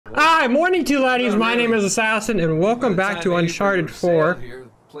Hi, morning to you laddies. My name is Assassin, and welcome back to Uncharted 4. Here, the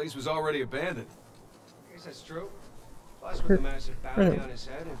place was already abandoned. I guess that's true. Plus, with the massive bounty on his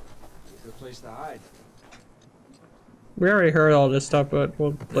head, it's a good place to hide. We already heard all this stuff, but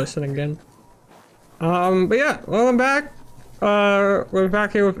we'll listen again. But yeah, welcome back. We're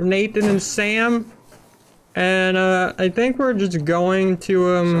back here with Nathan and Sam, and I think we're just going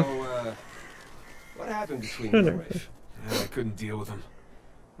to what happened between you and Rafe? I couldn't deal with him.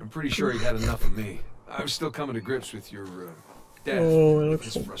 I'm pretty sure he'd had enough of me. I was still coming to grips with your death,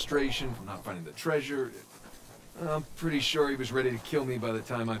 his frustration from not finding the treasure. I'm pretty sure he was ready to kill me by the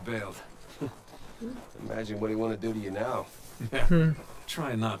time I bailed. Imagine what he want to do to you now. Yeah,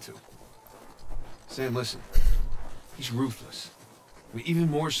 trying not to. Sam, listen. He's ruthless. I mean, even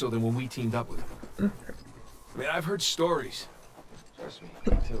more so than when we teamed up with him. I mean, I've heard stories. Trust me,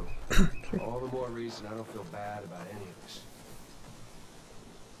 me too. All the more reason I don't feel bad about any of this.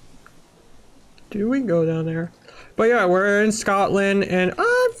 Do we go down there? But yeah, we're in Scotland, and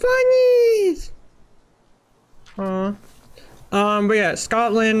funnies. But yeah,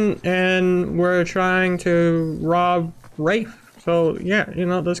 Scotland, and we're trying to rob Rafe. So yeah, you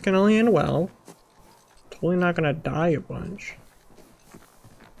know, this can only end well. Totally not gonna die a bunch.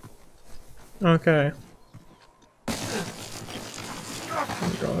 Okay.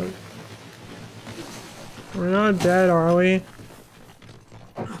 Oh God. We're not dead, are we?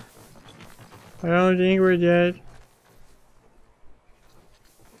 I don't think we're dead.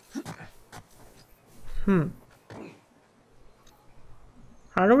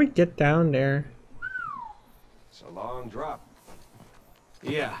 How do we get down there? It's a long drop.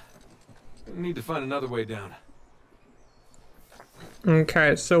 Yeah. We need to find another way down.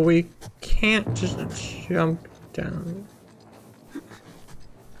 Okay, so we can't just jump down.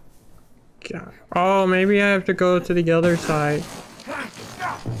 God. Oh, maybe I have to go to the other side.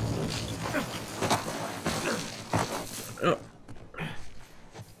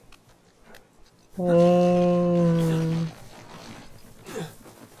 Oh.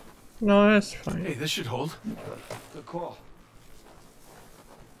 No, that's fine. Hey, this should hold. Good call.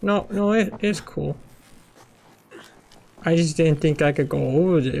 No, it's cool. I just didn't think I could go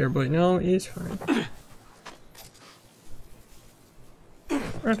over there, but no, it's fine.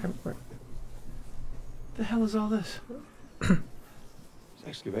 What the hell is all this? It's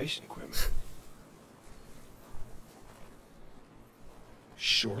excavation equipment.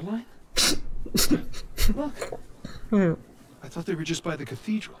 Shoreline? Look. I thought they were just by the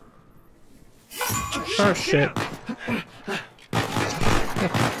cathedral. Oh shit.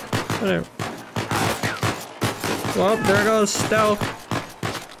 Whatever. Well, there goes stealth.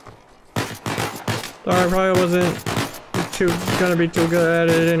 Though I probably wasn't gonna be too good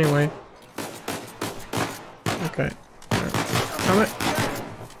at it anyway. Okay. Right.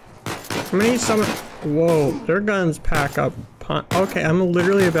 How many summon? Whoa, their guns pack up. Okay, I'm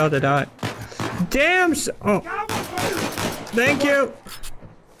literally about to die. Damn! Oh. Thank you!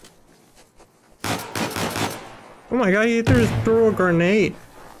 Oh my God, he threw a grenade.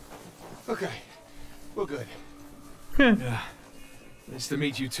 Okay, we're good. Yeah. Nice to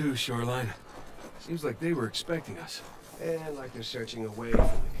meet you too, Shoreline. Seems like they were expecting us. And like they're searching away from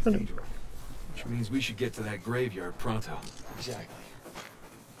the cathedral. Which means we should get to that graveyard pronto. Exactly.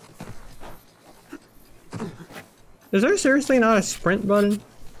 Is there seriously not a sprint button?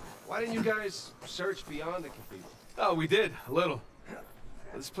 Why didn't you guys search beyond the cathedral? Oh, we did, a little.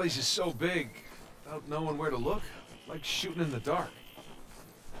 This place is so big, without knowing where to look, like shooting in the dark.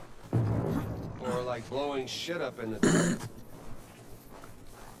 Or like blowing shit up in the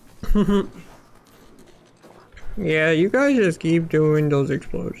dark. Yeah, you guys just keep doing those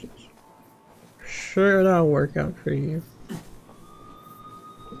explosions. Sure, that'll work out for you.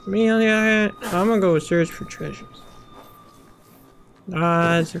 Me on the other hand, I'm gonna go search for treasures.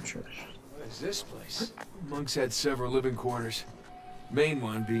 Lots of treasures. What is this place? Monks had several living quarters. Main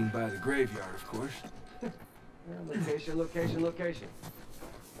one being by the graveyard, of course. Location.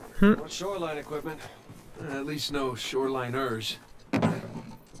 What shoreline equipment? At least no shoreliners.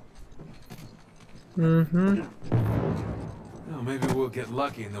 Mm-hmm. Oh, maybe we'll get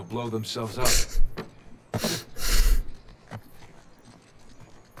lucky and they'll blow themselves up.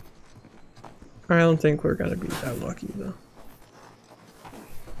 I don't think we're gonna be that lucky though.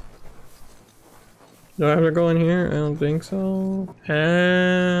 Do I have to go in here? I don't think so.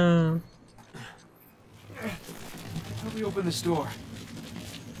 How do we open this door?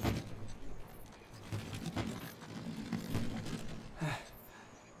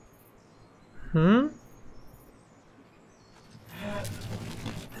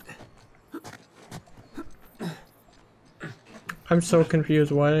 I'm so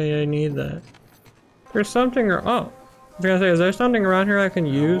confused. Why do I need that? There's something or oh. I was gonna say, is there something around here I can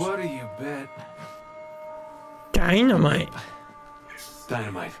use? What do you bet? Dynamite.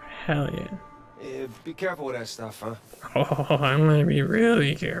 Dynamite. Hell yeah. Yeah, be careful with that stuff, huh? Oh, I'm gonna be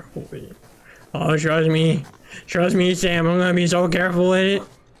really careful with it. Oh, trust me, Sam. I'm gonna be so careful with it.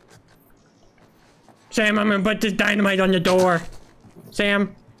 Sam, I'm gonna put this dynamite on the door.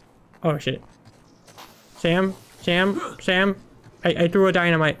 Sam. Oh shit. Sam. I threw a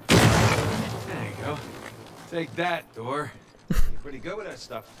dynamite. There you go. Take that, door. You're pretty good with that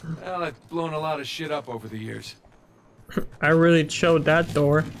stuff. Well, I've blown a lot of shit up over the years. I really showed that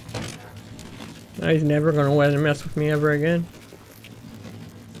door. Now he's never gonna let him mess with me ever again.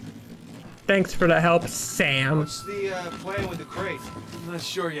 Thanks for the help, Sam. What's the plan with the crate? I'm not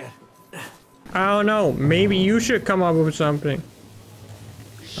sure yet. I don't know. Maybe you should come up with something.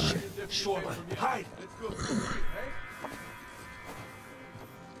 Short one. Hide.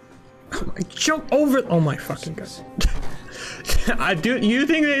 I jump over. Oh my fucking god. You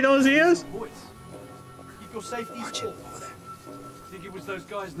think they don't see us? Boys, keep your safeties full. Think it was those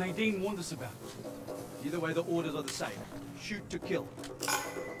guys Nadine warned us about. Either way, the orders are the same. Shoot to kill.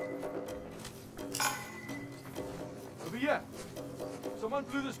 Over here. Someone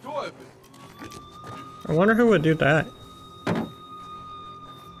blew this door open. I wonder who would do that.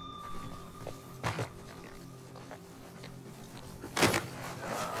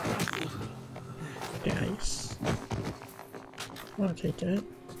 Nice. I'll take that.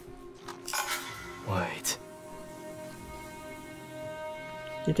 Wait.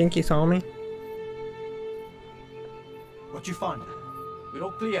 You think he saw me? What you find? We're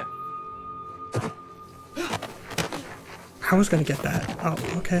all clear. I was gonna get that. Oh,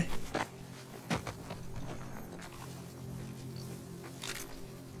 okay.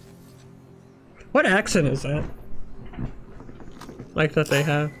 What accent is that? Like that they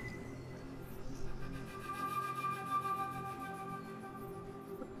have?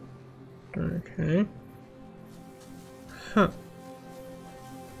 Okay. Huh.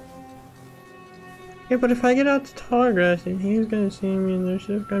 Yeah, but if I get out to taller grass, then he's gonna see me and there's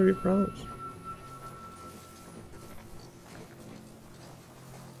just gonna be problems.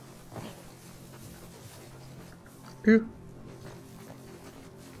 Ooh.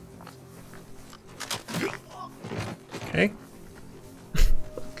 Okay.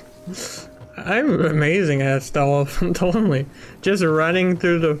 I'm amazing at stealth, totally. Just running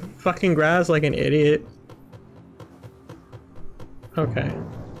through the fucking grass like an idiot. Okay.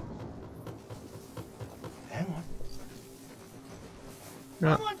 Hang on.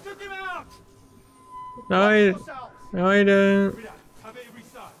 No. Someone took him out! No, I don't. Have every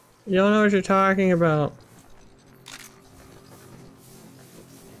side. You don't know what you're talking about.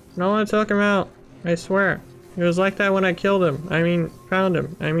 No one took him out. I swear. It was like that when I killed him. I mean, found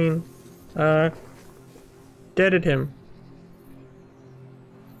him. I mean, deaded him.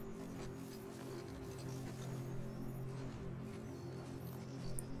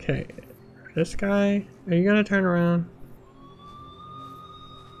 Okay. This guy, are you gonna turn around?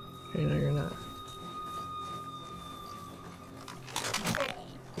 Okay, no you're not.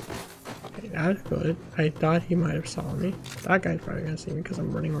 Okay, that's good. I thought he might have saw me. That guy's probably gonna see me because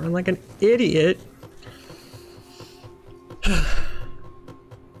I'm running around like an idiot.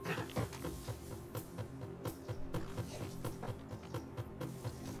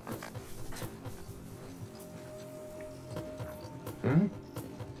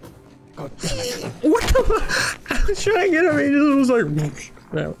 What the fuck? I was trying to get him, he just was like,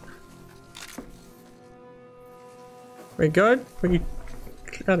 no. We good? We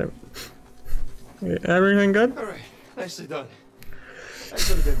got him. Everything good? All right, nicely done. That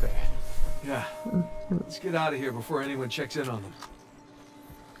could have been bad. Yeah. Let's get out of here before anyone checks in on them.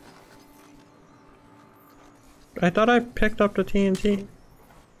 I thought I picked up the TNT.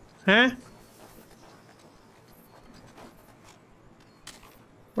 Huh?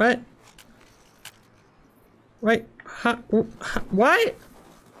 What? Wait, huh, what?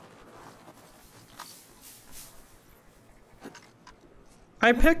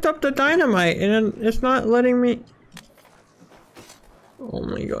 I picked up the dynamite and it's not letting me. Oh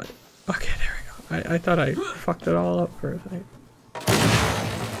my god. Okay, there we go. I thought I fucked it all up for a second.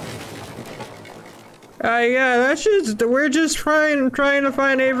 Yeah, that's just, we're just trying to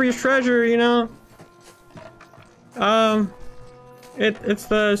find Avery's treasure, you know? It's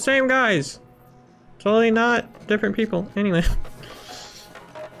the same guys. Totally not different people. Anyway.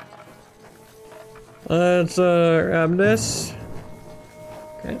 Let's grab this.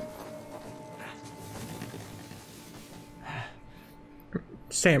 Okay.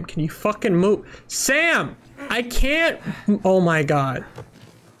 Sam, can you fucking move? Sam! I can't. Oh my god.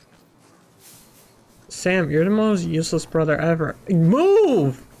 Sam, you're the most useless brother ever.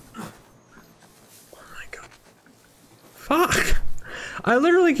 Move! Oh my god. Fuck. I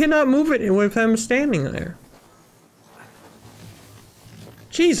literally cannot move it with him standing there.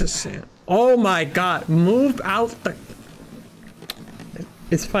 Jesus, Sam. Oh my god. Move out the...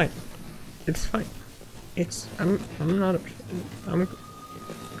 It's fine. It's fine. It's... I'm not upset.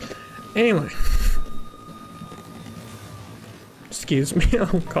 Anyway. Excuse me.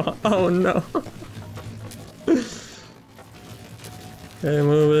 Oh god. Oh no. Okay,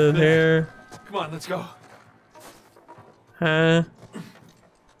 move it here. Come on, let's go. Huh?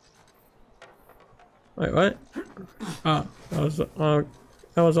 Wait, what? Oh, I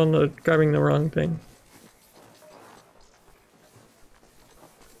was on the grabbing the wrong thing.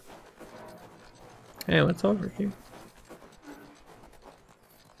 Hey, what's over here?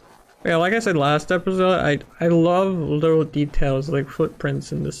 Yeah, like I said last episode, I love little details like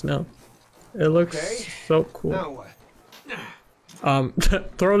footprints in the snow. It looks so cool. Now what?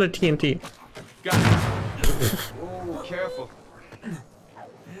 Throw the TNT. Got it. Oh, careful.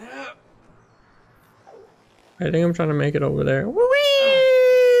 I think I'm trying to make it over there.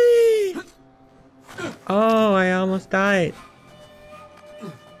 Whee! Oh, I almost died.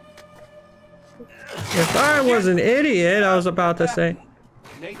 If I was an idiot, I was about to say.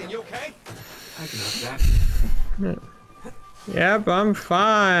 Nathan, you okay? I can help that. Yep, I'm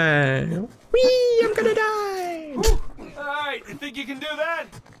fine. Whee! I'm gonna die! Alright, you think you can do that?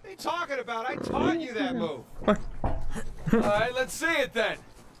 What are you talking about? I taught you that move. Alright, let's see it then.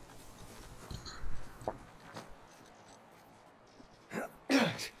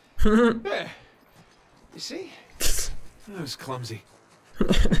 There. You see? That was clumsy.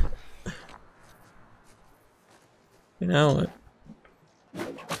 You know what?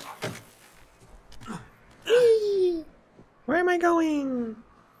 Where am I going?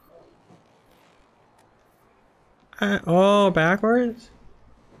 Oh, backwards?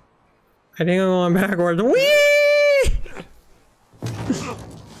 I think I'm going backwards. Whee!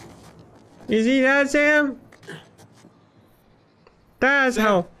 You see that, Sam? That's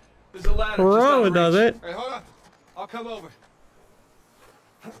how There's a ladder pro just does it. Hey, hold on. I'll come over.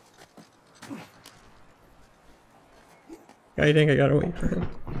 I think I gotta wait for him.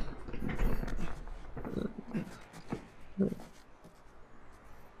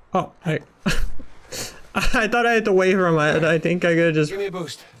 Oh, I thought I had to wait for him. I think I could've just Give me a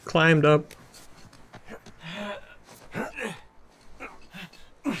boost. climbed up.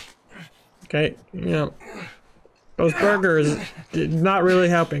 Okay, you know, those burgers not really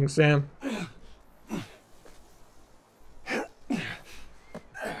helping, Sam. Come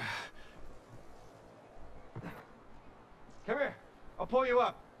here. I'll pull you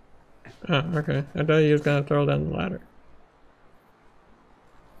up. Oh, okay. I thought he was gonna throw down the ladder.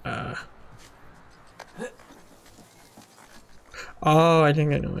 Oh, I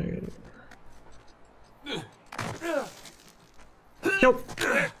think I know what I gotta do. Nope.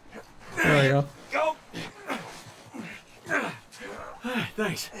 There we go. Go.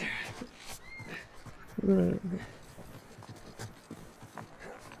 Thanks.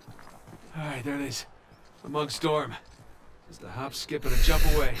 Alright, there it is. Among storm. Just a hop, skip, and a jump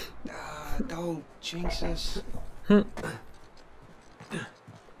away. Don't jinx us.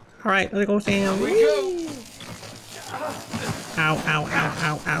 Alright, let's go, Sam. Here we go. Ow, ow, ow,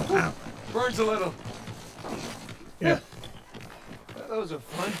 ow, ow, ow. Burns a little. Yeah. Those are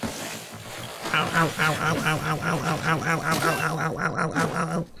fun. Ow, ow, ow, ow, ow, ow, ow, ow, ow, ow, ow, ow, ow, ow, ow, ow,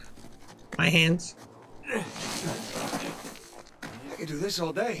 ow, ow. My hands. I could do this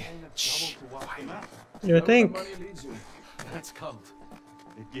all day. You think? That's cold.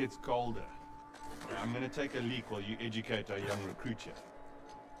 It gets colder. I'm gonna take a leak while you educate our young recruit here.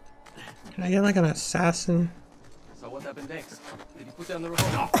 Can I get like an assassin? So what happened next? Did he put down the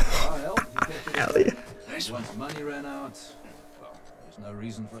revolver? Well, he kept it Hell yeah. Once money ran out, well, there's no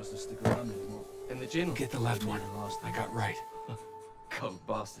reason for us to stick around anymore. And the gin? Get the left one. I got right. Cold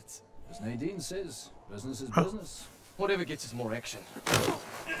bastards. As Nadine says, business is business. Whatever gets us more action.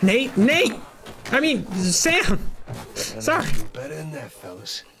 Nate! I mean, Sam! Sorry. Do better than that,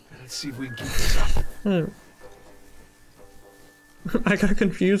 fellas. Let's see if we can keep this up. I got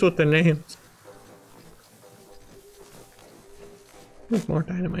confused with the names. There's more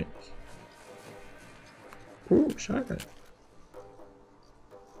dynamite. Ooh, shotgun.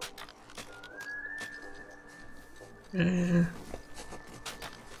 Yeah,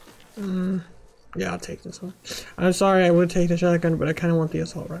 I'll take this one. I'm sorry, I would take the shotgun, but I kind of want the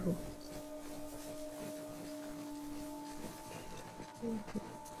assault rifle.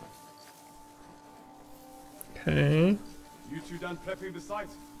 Okay. You two done prepping the site?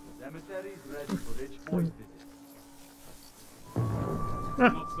 Cemetery's ready for each point visit. They're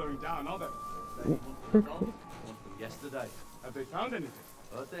not slowing down, are they? They want to come yesterday. Have they found anything?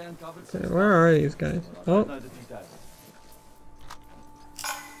 But they uncovered Okay, some where are these guys? stuff. I Oh, don't know the details.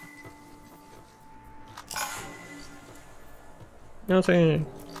 don't say anything.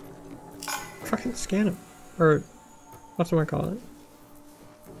 Fucking scan him. Or, what's I call it?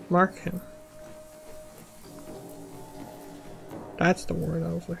 Mark him. That's the word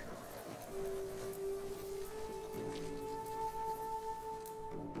I was like.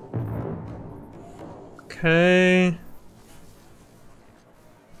 Okay.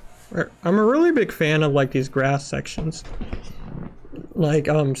 I'm a really big fan of like these grass sections. Like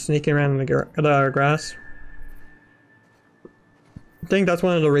sneaking around in the grass. I think that's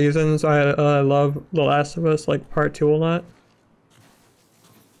one of the reasons I love The Last of Us like Part 2 a lot.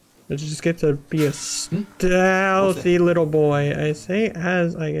 I just get to be a stealthy little boy. I say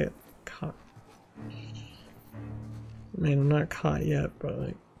as I get caught. I mean, I'm not caught yet, but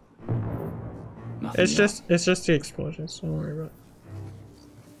like it's just the explosions. Don't worry about it.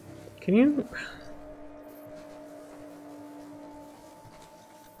 Can you?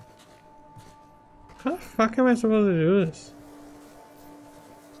 How the fuck am I supposed to do this?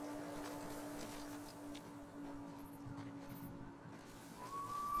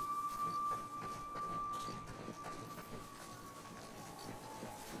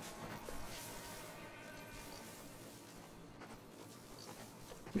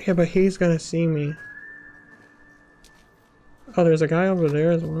 Yeah, but he's gonna see me. Oh, there's a guy over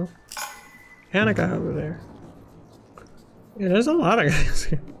there as well. And a guy over there. Yeah, there's a lot of guys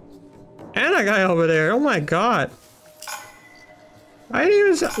here. And a guy over there. Oh my god. I didn't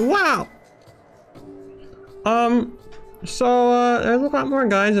even say. Wow! So, there's a lot more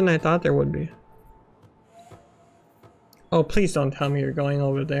guys than I thought there would be. Oh, please don't tell me you're going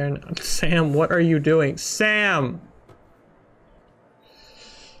over there. Sam, what are you doing? Sam!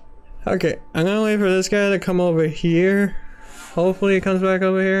 Okay, I'm gonna wait for this guy to come over here. Hopefully he comes back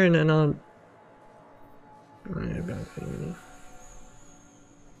over here and then I'll...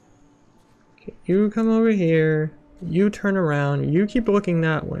 Okay, you come over here, you turn around, you keep looking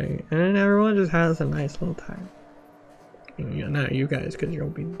that way, and then everyone just has a nice little time. You know, not you guys because you'll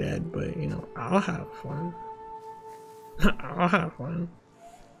be dead, but you know, I'll have fun. I'll have fun.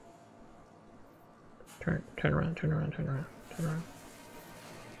 Turn around, turn around, turn around, turn around.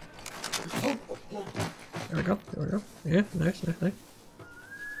 There we go, there we go. Yeah, nice, nice, nice.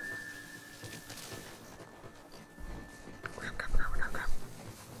 Grab, grab, grab, grab, grab.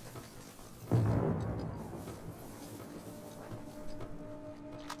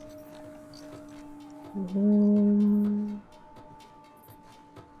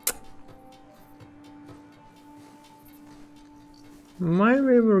 Might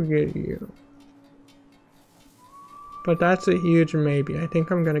be able to get you. But that's a huge maybe. I think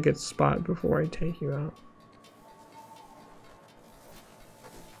I'm gonna get spot before I take you out.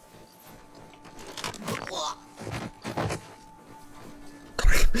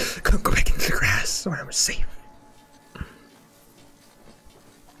 Go back into the grass so I'm safe.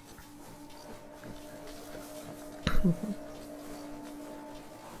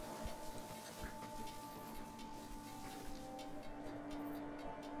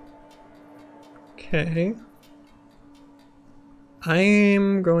 Okay.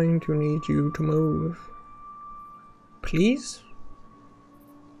 I'm going to need you to move. Please?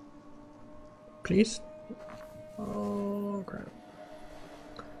 Please? Oh, crap.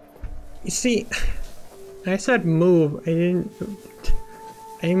 You see, I said move. I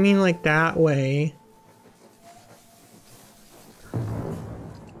didn't mean like that way.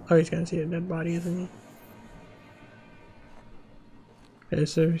 Oh, he's gonna see a dead body, isn't he? Okay,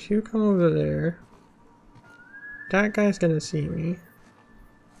 so if you come over there, that guy's gonna see me.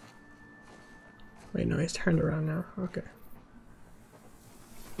 Wait, no, he's turned around now. Okay.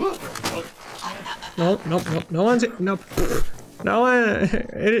 Nope, nope, nope. No one's. Nope. No one.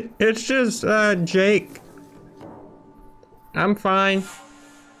 It's just Jake. I'm fine.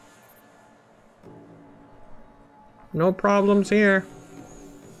 No problems here.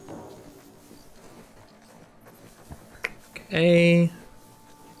 Okay.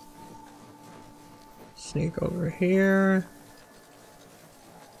 Sneak over here.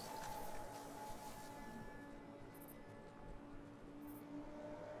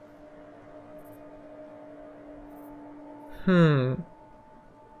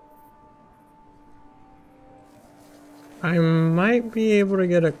 I might be able to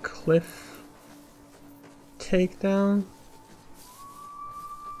get a cliff takedown.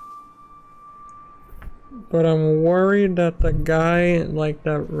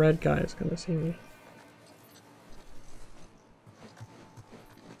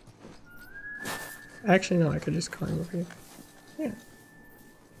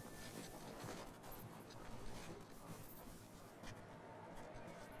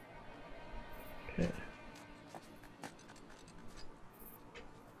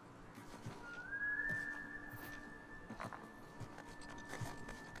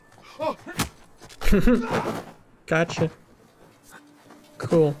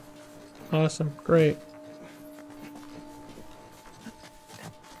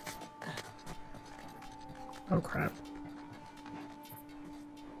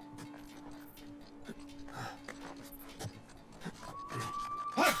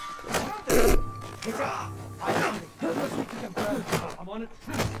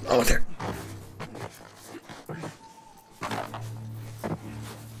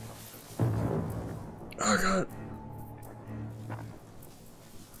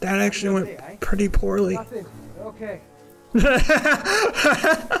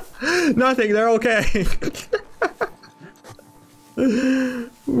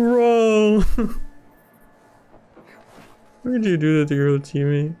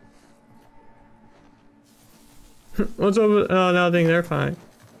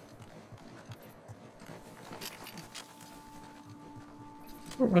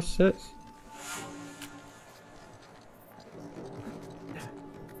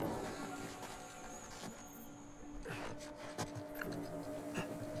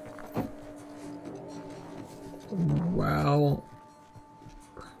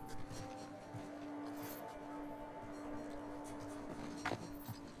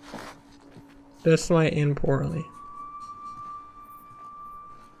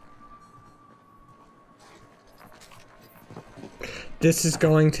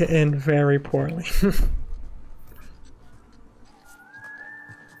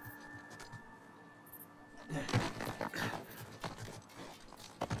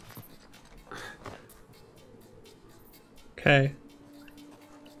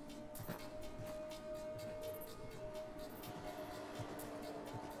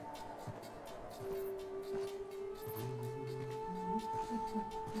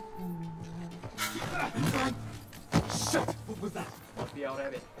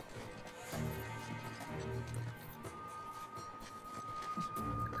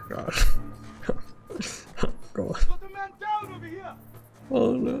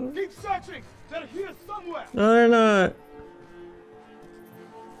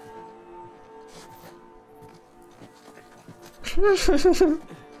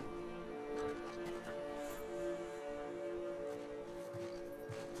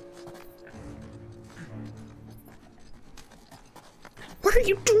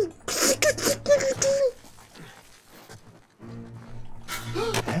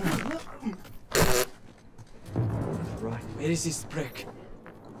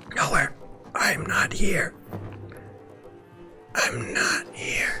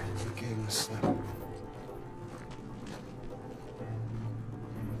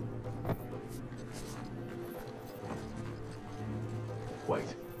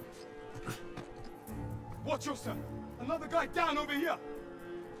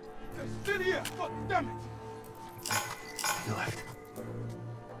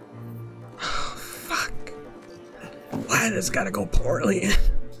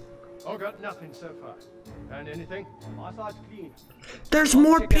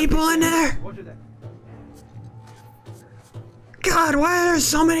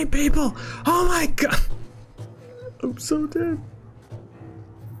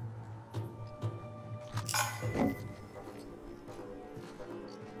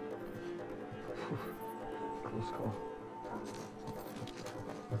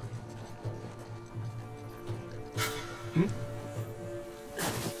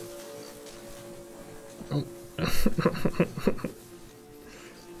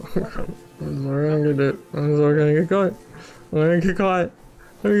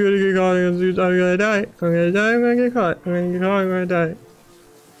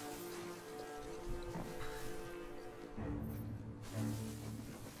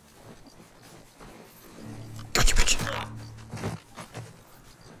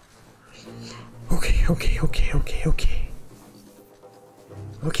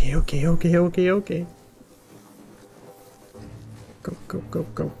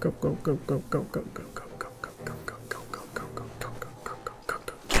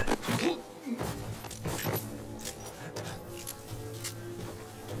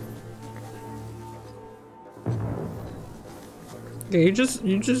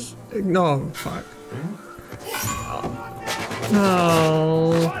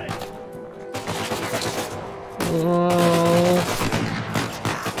 Oh. Oh.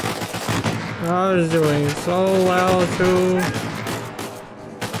 I was doing so well too.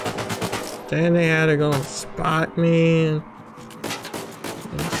 Then they had to go and spot me and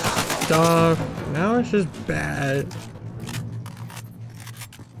stuff. Now it's just bad.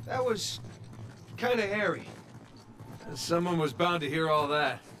 That was kind of hairy. Someone was bound to hear all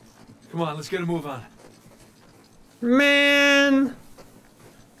that. Come on, let's get a move on. Man,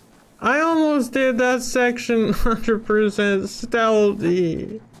 I almost did that section 100%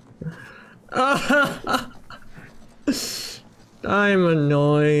 stealthy. I'm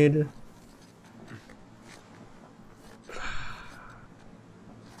annoyed.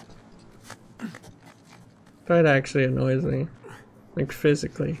 That actually annoys me, like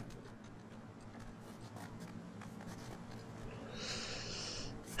physically.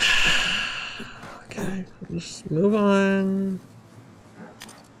 Okay, just move on.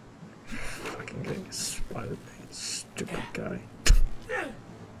 Fucking getting spotted by a stupid guy.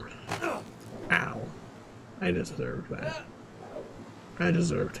 Ow. I deserve that. I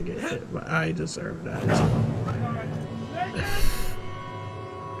deserve to get hit, but I deserve that.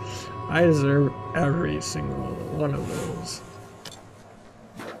 I deserve every single one of those.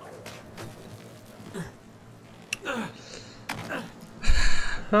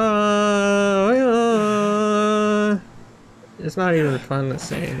 It's not even fun to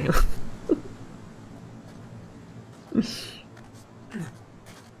say anymore.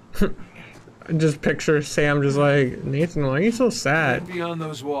 I just picture Sam just like, Nathan, why are you so sad? Get beyond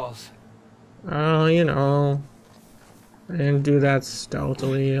those walls. Oh, you know, I didn't do that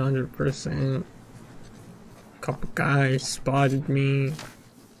stealthily 100%. A couple guys spotted me.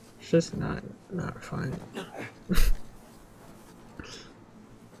 It's just not fun.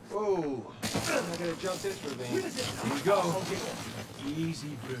 Whoa. I'm not gonna jump this ravine. Here we go.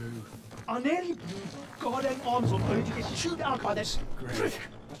 Easy, bro. I nearly blew goddamn arms on only to get chewed out by this. Great.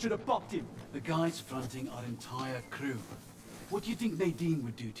 I should have popped him. The guys fronting our entire crew. What do you think Nadine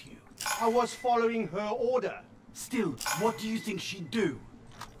would do to you? I was following her order. Still, what do you think she'd do?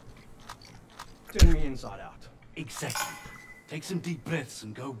 Turn me inside out. Exactly. Take some deep breaths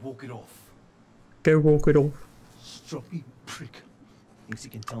and go walk it off. Go walk it off. Stroppy prick. Thinks he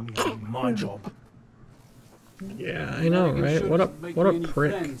can tell me how to do my job. Yeah, I know, right? What a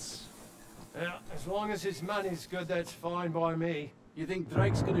prick. Yeah, as long as his money's good, that's fine by me. You think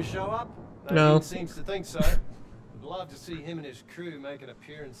Drake's gonna show up? No. Nadine seems to think so. Would love to see him and his crew make an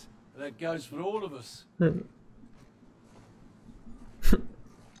appearance. That goes for all of us.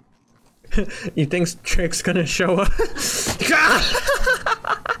 You think Drake's gonna show up?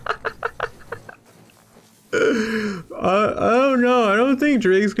 Oh no, I don't think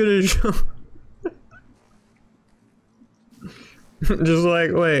Drake's gonna show. Just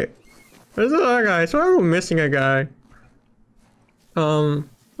like, wait, where's the other guy? I swear we're missing a guy. Was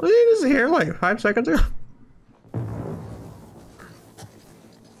he just here like 5 seconds ago?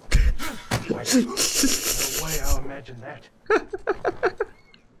 No way I'll imagine that.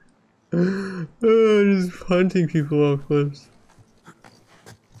 Oh, just punting people off cliffs.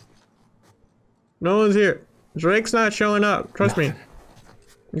 No one's here. Drake's not showing up. Trust me.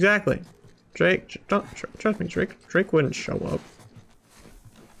 Exactly. Drake, don't trust me. Drake wouldn't show up.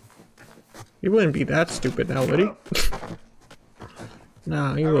 He wouldn't be that stupid now, would he?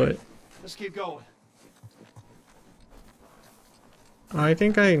 Nah, he would. Let's keep going. I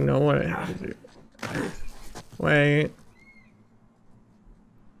think I know what I have to do. Wait.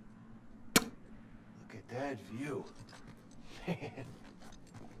 Look at that view.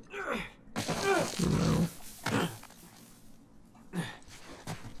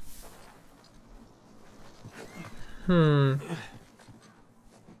 No.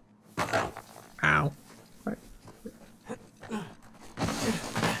 Ow.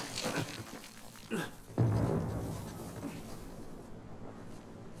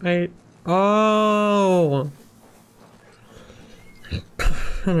 Right. Oh.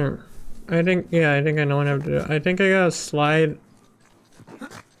 I think I know what I have to do. I think I gotta slide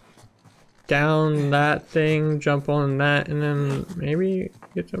down that thing, jump on that, and then maybe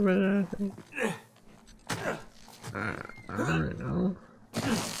get some of that thing. I don't know.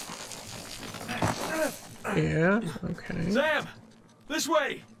 Yeah, okay. Sam! This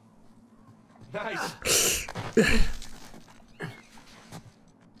way! Nice.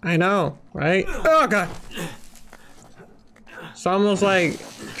 I know, right? Oh god! It's almost like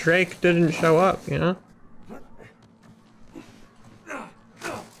Drake didn't show up, you know?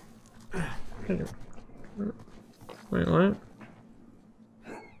 Wait, what?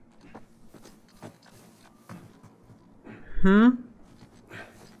 Hmm?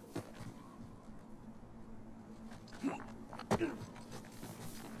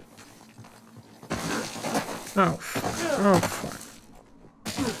 Oh, fuck. Oh, fuck.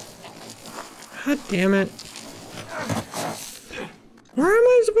 God damn it. Where am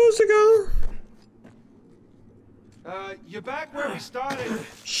I supposed to go? You're back where we started.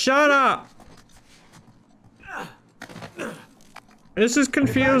 Shut up! This is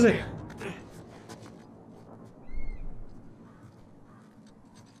confusing.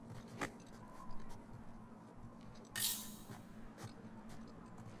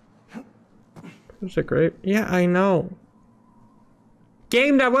 Was it great? Yeah, I know.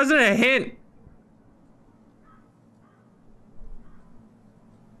 Game, that wasn't a hint.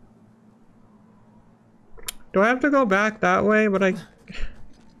 Do I have to go back that way? But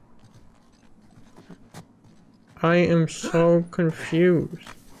I am so confused.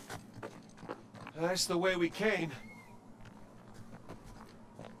 That's the way we came.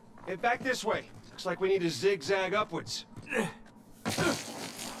 Hey, back this way. Looks like we need to zigzag upwards.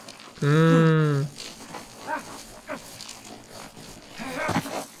 Hmm.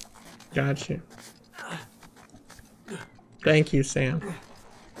 Gotcha. Thank you, Sam.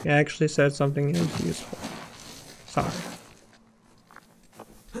 You actually said something useful. Sorry.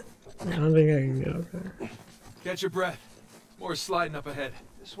 I don't think I can get up there. Catch your breath. More sliding up ahead.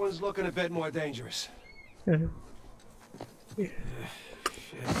 This one's looking a bit more dangerous. Yeah. Shit,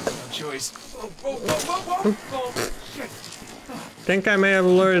 no choice. Oh, whoa, whoa, whoa, whoa. Oh, shit. Think I may have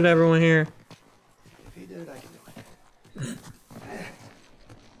alerted everyone here. If he did, I can do it.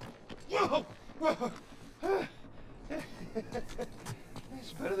 Whoa! Whoa!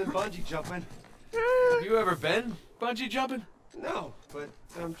 It's better than bungee jumping. Have you ever been bungee jumping? No, but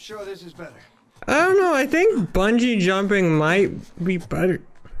I'm sure this is better. I don't know, I think bungee jumping might be better.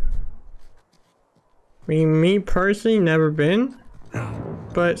 I mean, me personally, never been.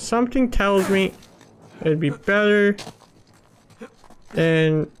 But something tells me it'd be better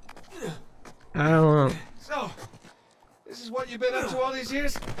than... I don't know. So, this is what you've been up to all these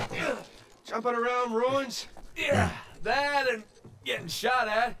years? Jumping around ruins? Yeah, that and getting shot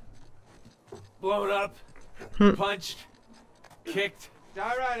at. Blown up. Punched. Kicked.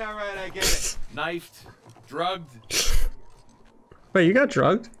 Alright, I get it. Knifed. Drugged. Wait, you got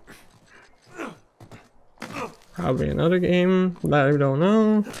drugged? Probably another game that I don't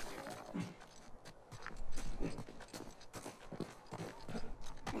know.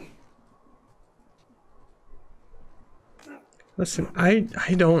 Listen, I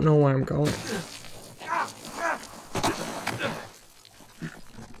don't know where I'm going.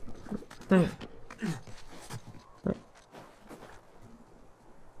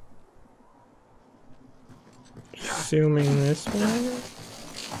 Assuming this way?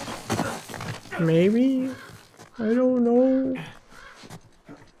 Maybe? I don't know.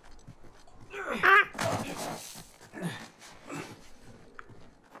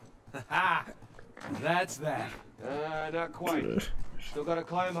 Ha! That's that. Not quite. Still gotta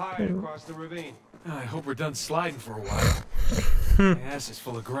climb higher across the ravine. I hope we're done sliding for a while. My ass is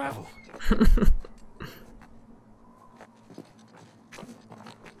full of gravel.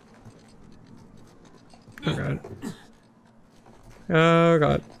 Oh god. Oh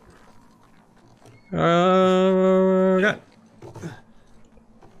god. Oh god.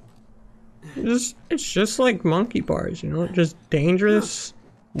 It's just like monkey bars, you know? Just dangerous,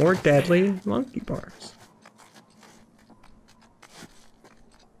 more deadly monkey bars.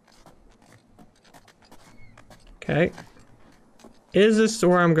 Okay. Is this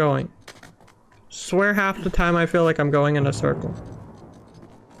where I'm going? Swear half the time I feel like I'm going in a circle.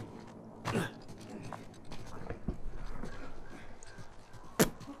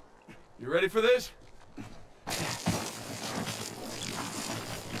 You ready for this?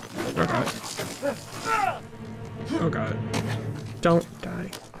 Oh god. Oh god. Don't die.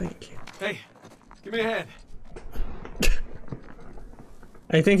 Thank you. Hey, give me a hand.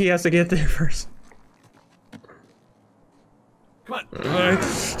 I think he has to get there first. Come on.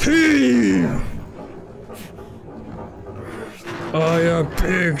 I am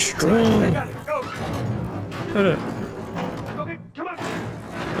big, strong. Got it. Go. Okay, come on!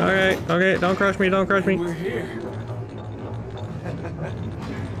 Okay, okay, don't crush me, don't crush me. We're here.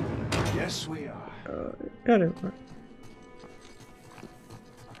 Yes, we are. Got it.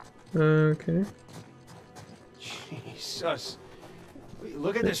 Okay. Jesus.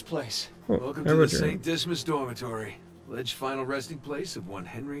 Look at this place. Oh, Welcome to the St. Dismas Dormitory. Alleged final resting place of one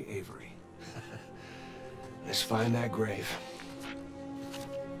Henry Avery. Let's find that grave.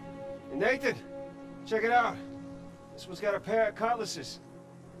 Hey, Nathan, check it out. This one's got a pair of cutlasses.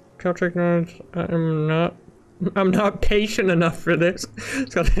 Celtic Nords, I am not I'm not patient enough for this.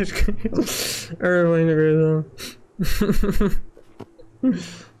 It's got this early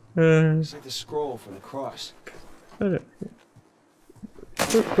It's like the scroll from the cross. Okay,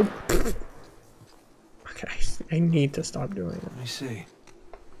 I need to stop doing it. Let me see.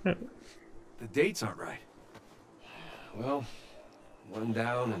 The dates aren't right. Well, one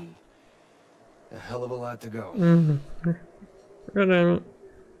down and a hell of a lot to go. God damn it.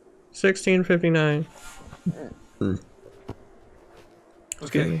 1659.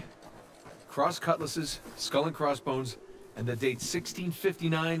 Okay. Cross cutlasses, skull and crossbones, and the date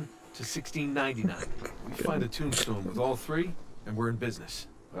 1659 to 1699. We find a tombstone with all three, and we're in business.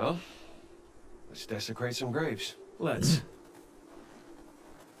 Well, let's desecrate some graves. Let's.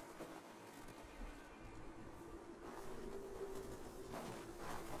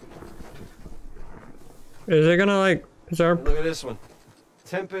 Is it gonna like... Is there... Look at this one.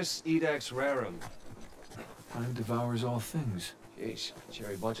 Tempus Edax Rerum. Time devours all things. Jeez,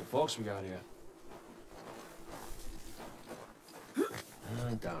 cherry bunch of folks we got here.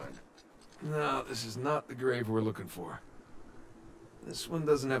 Oh, darn. No, this is not the grave we're looking for. This one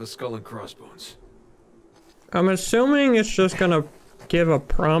doesn't have a skull and crossbones. I'm assuming it's just gonna give a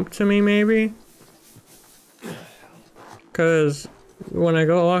prompt to me, maybe? Because when I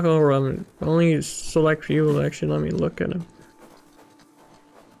go walk over them, only select few will actually let me look at them.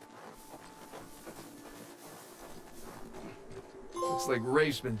 Looks like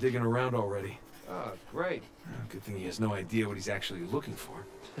Rafe's been digging around already. Oh, great. Good thing he has no idea what he's actually looking for.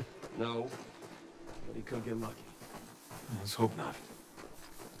 No, but he could get lucky. Let's hope not.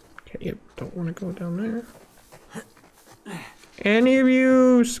 Okay, you don't want to go down there. Any of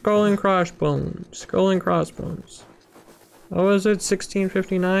you skull and crossbones? Skull and crossbones. What was it?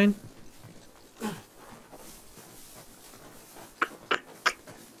 1659?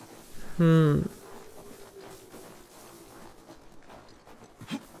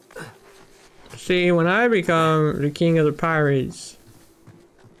 See, when I become the king of the pirates,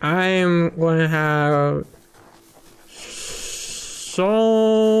 I am going to have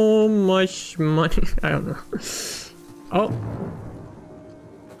so much money. I don't know. Oh.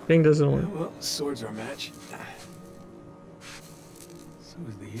 Thing doesn't work. Well, swords are a match. So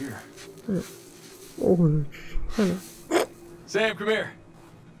is the ear. Oh, Sam, come here.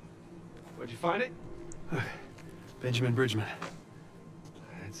 Where'd you find it? Benjamin Bridgman.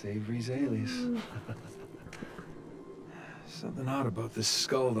 That's Avery's alias. Something odd about this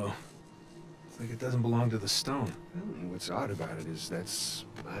skull, though. It's like it doesn't belong to the stone. Well, what's odd about it is that's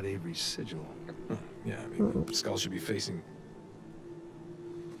not Avery's sigil. Yeah, I mean, the skull should be facing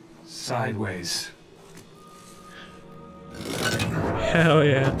sideways. hell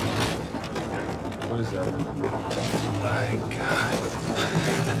yeah. What is that? My God.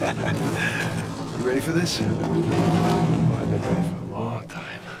 You ready for this? I've been ready for a long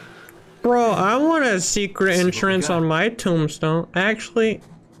time. Bro, I want a secret entrance on my tombstone. Actually,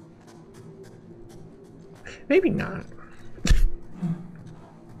 maybe not.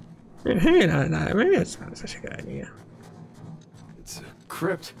 Maybe not. Maybe it's not such a good idea. It's a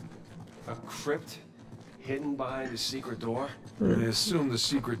crypt. A crypt hidden behind a secret door I assume the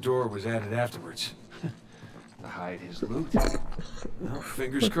secret door was added afterwards. to hide his loot. Well,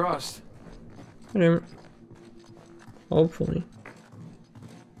 fingers crossed. Whatever. Hopefully.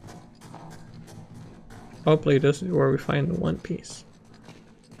 Hopefully this is where we find the One Piece.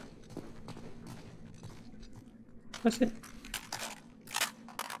 That's it.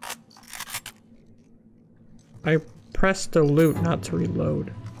 I pressed the loot not to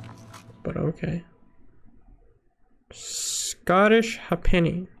reload. But okay. Scottish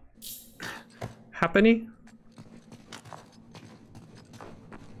Ha'penny. Ha'penny?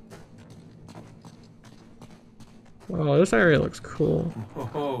 Oh, this area looks cool.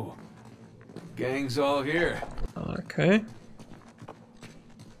 Oh, gang's all here. Okay.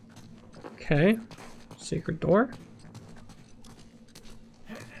 Okay. Secret door.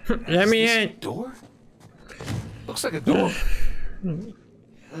 Let me in. Door? Looks like a door.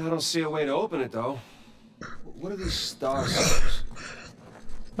 I don't see a way to open it, though. What are these star symbols?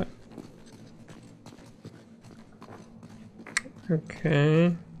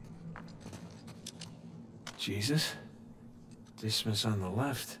 Okay. Jesus. Dismas on the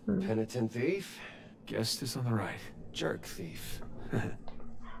left. Penitent thief? Guestus on the right. Jerk thief.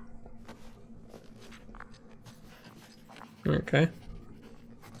 Okay.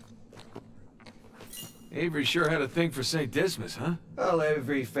 Avery sure had a thing for St. Dismas, huh? Well,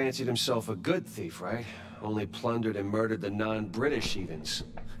 Avery fancied himself a good thief, right? Only plundered and murdered the non-British heathens.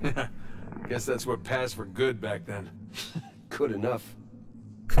 Guess that's what passed for good back then. Good enough.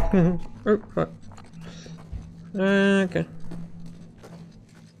 Okay.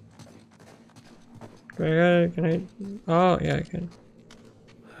 Can I? Oh, yeah, I can.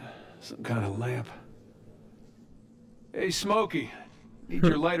 Some kind of lamp. Hey, Smokey. Need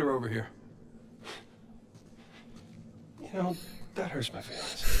your lighter over here. You know, that hurts my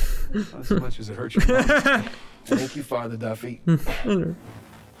feelings. Not as much as it hurts your mom. Thank you, Father Duffy.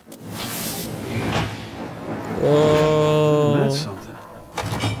 Whoa. That's something.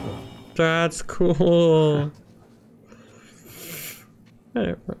 That's cool.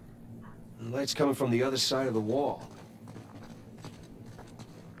 Hey, The light's coming from the other side of the wall.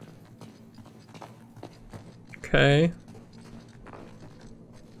 okay.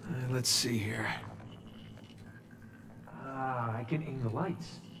 Let's see here. Ah, I can aim the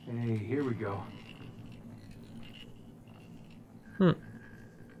lights. Hey, here we go.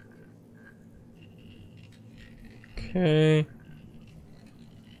 Okay.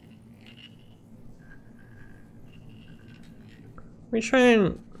 Let me try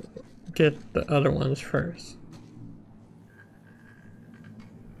and get the other ones first.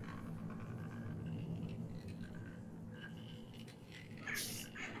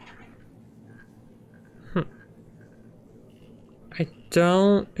 I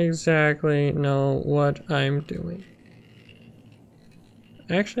don't exactly know what I'm doing.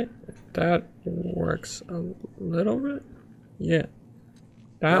 Actually, that works a little bit. Yeah.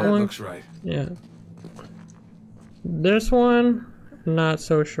 That one looks right. Yeah. This one, not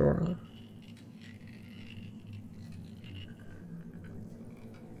so sure on.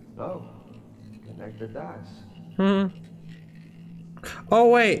 Oh, connect the dots. Oh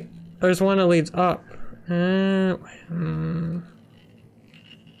wait, there's one that leads up.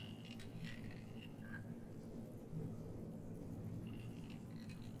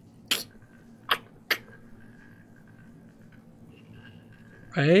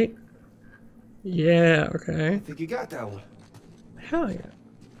 Right? Yeah, okay. I think you got that one. Hell yeah.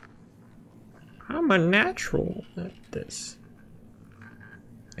 I'm a natural at this.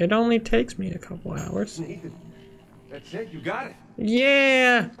 It only takes me a couple hours. Nathan, that's it. You got it.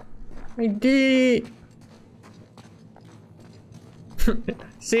 Yeah! I did!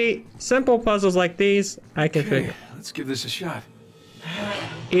 See, simple puzzles like these, I can Okay, figure. let's give this a shot.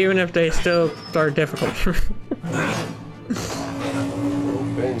 Even if they still are difficult.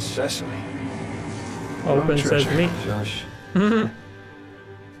 Open sesame. Open sesame. Josh. Oh,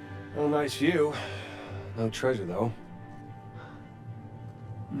 nice view. No treasure, though.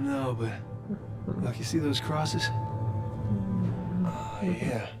 No, but look, you see those crosses?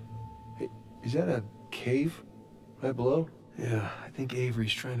 Yeah. Hey, is that a cave right below? Yeah, I think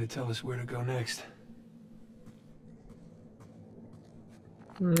Avery's trying to tell us where to go next.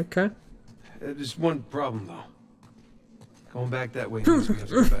 Okay. There's one problem, though. Going back that way means we have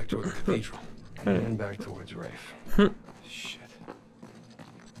to go back toward the cathedral. And back towards Rafe. Shit.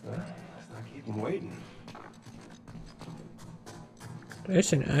 Let's not keep him waiting.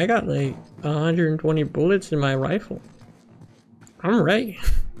 Listen, I got like 120 bullets in my rifle. I'm ready.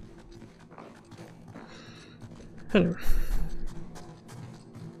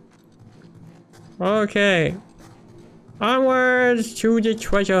 Okay. Onwards to the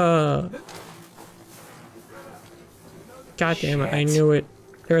treasure. God damn it, I knew it.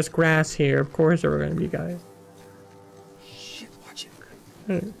 There's grass here. Of course there were gonna be guys. Shit, watch it.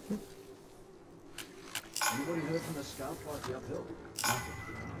 Anybody heard from the scout party uphill?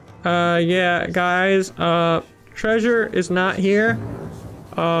 Yeah, guys, treasure is not here.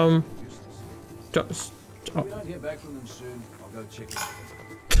 Just, If we don't hear back from them soon, I'll go check it out.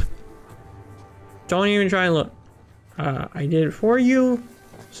 don't even try and look. I did it for you,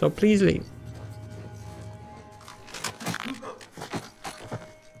 so please leave.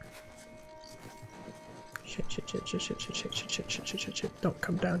 Shit. Don't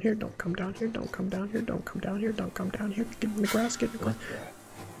come down here, don't come down here, don't come down here, don't come down here, don't come down here. Get in the grass, get in the grass.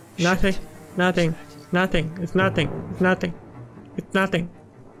 Nothing. It's nothing.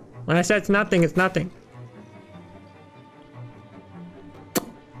 When I said it's nothing, it's nothing.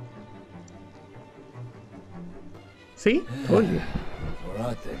 See? Told you.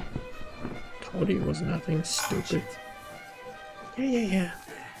 Alright then. Told you it was nothing, stupid. Yeah.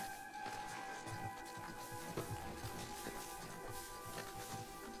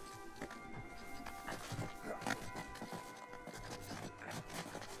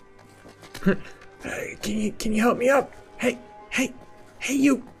 Hey, can you help me up? Hey,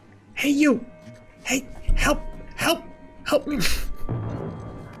 you! Hey, help me!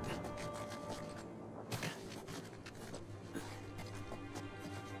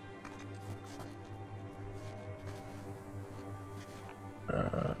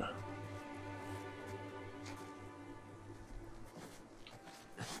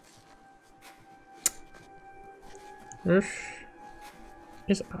 This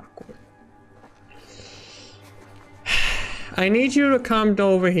is awkward. I need you to come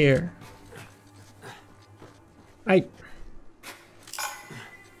over here. I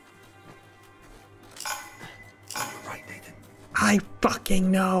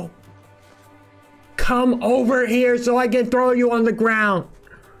fucking know. Come over here so I can throw you on the ground.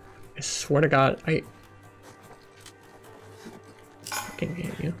 I swear to God, I fucking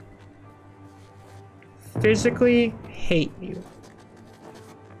hate you. Physically hate you.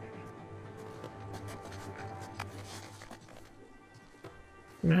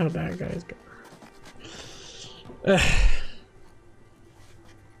 Now that guy's go.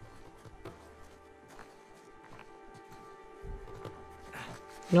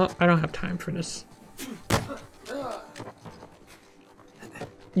 No, I don't have time for this.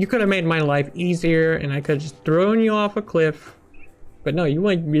 You could have made my life easier and I could have just thrown you off a cliff. But no, you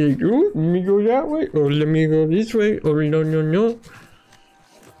want me like, oh, let me go that way, or let me go this way, or no.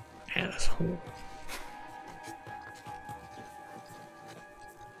 Asshole.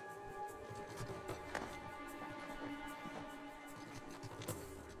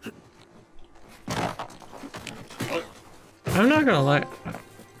 I'm not gonna lie.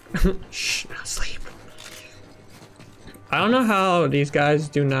 Shh, not sleep. I don't know how these guys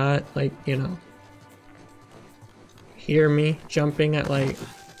do not, like, you know, hear me jumping at, like,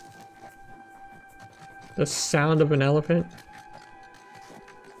 the sound of an elephant.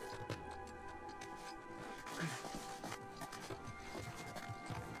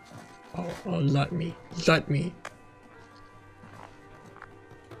 Oh, let me.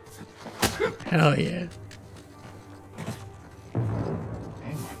 Hell yeah.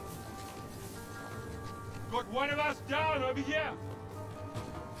 Got one of us down over here.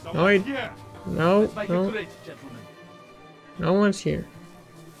 No, Here. no, Let's make it no, good, gentlemen. no one's here.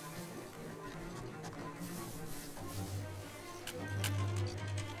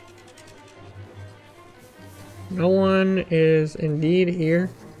 No one is indeed here.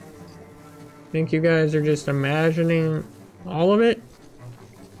 I think you guys are just imagining all of it.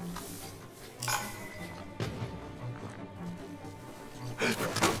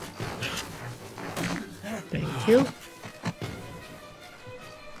 Thank you.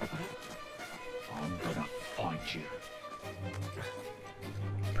 I'm gonna find you.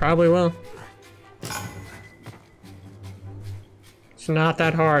 Probably will. It's not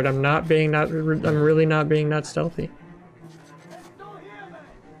that hard. I'm really not being that stealthy.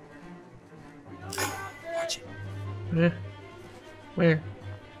 Watch it. Eh. Where?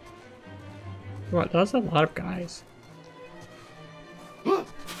 What? That's a lot of guys.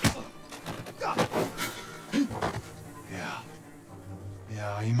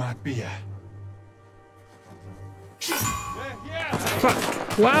 Yeah, he might be here.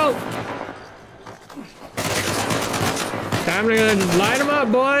 Fuck. Well. Time to light them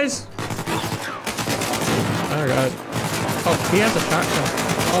up, boys. Oh god. Oh, he has a shotgun.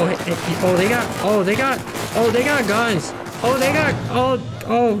 Oh, they got guns. Oh, they got,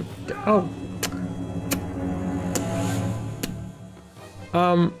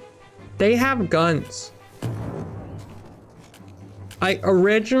 they have guns.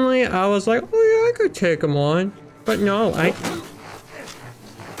 Originally I was like, oh yeah, I could take them on, but no, I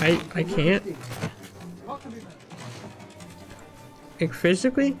can't. Like,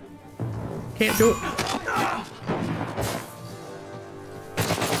 physically, can't do it.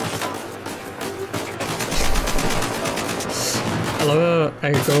 I love how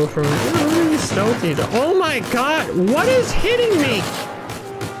I go from really stealthy to, oh my god, what is hitting me?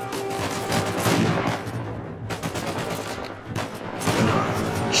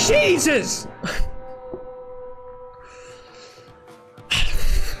 Jesus!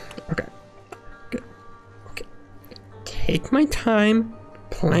 Okay. Good. Okay. Take my time,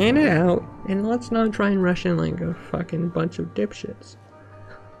 plan it out, and let's not try and rush in like a fucking bunch of dipshits.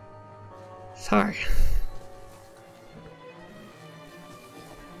 Sorry.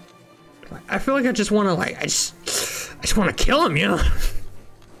 I feel like I just want to, like, I just want to kill him, you know?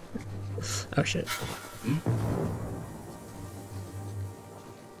 Oh shit.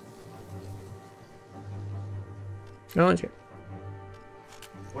 No one's here.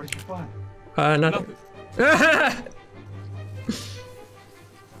 What did you find? Nothing.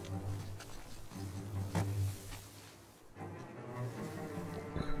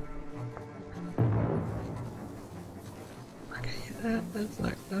 Okay,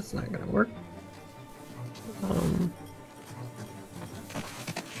 that's not gonna work.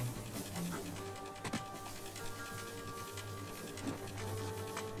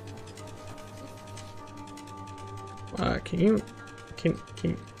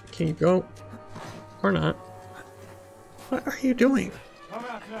 Can you go or not? What are you doing? Come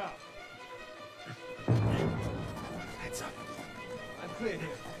out now. Heads up. I'm clear here.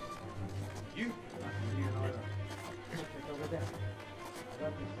 You?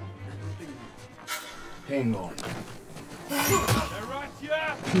 Hang on. They're right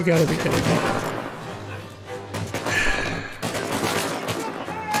here. You gotta be kidding me.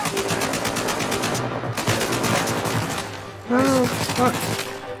 Oh, fuck.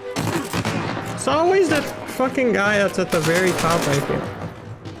 It's always that fucking guy that's at the very top, I feel.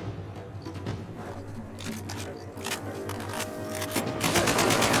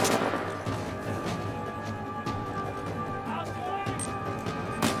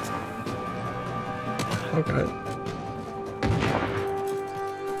 Okay.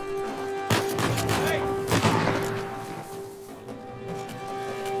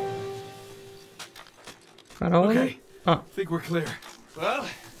 Got all of Okay. it? Oh, I think we're clear. Well,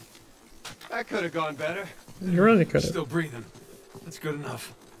 that could have gone better. you really could have. Still breathing. That's good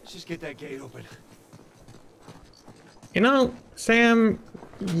enough. Let's just get that gate open. You know, Sam,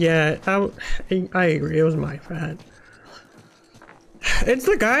 yeah, I agree, it was my bad. It's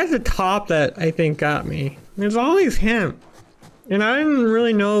the guy at the top that I think got me. It's always him. And I didn't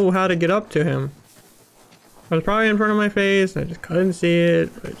really know how to get up to him. I was probably in front of my face, and I just couldn't see it,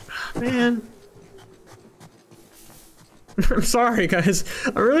 but, man. I'm sorry, guys.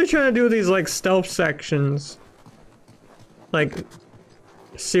 I'm really trying to do these, like, stealth sections. Like,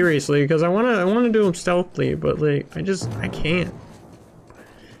 seriously, because I wanna do them stealthily, but, like, I can't.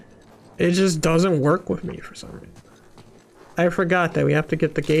 It just doesn't work with me for some reason. I forgot that we have to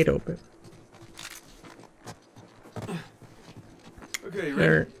get the gate open. Okay, ready?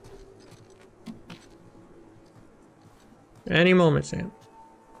 There. Any moment, Sam.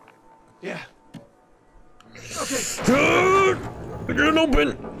 Yeah. Good! Get it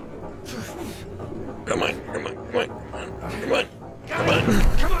open! Come on, come on, come on, come on, come on.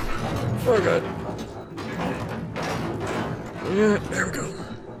 Oh god. Yeah, there we go.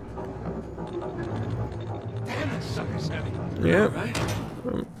 Damn, that sucker's heavy. Yeah. Right?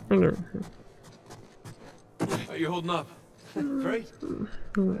 Are you holding up? Great.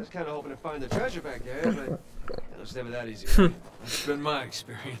 I was kind of hoping to find the treasure back there, but it was never that easy. That's been my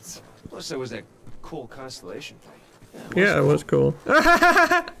experience. Plus, there was that cool constellation thing. Yeah, it was cool.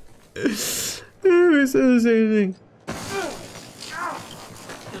 We said the same thing.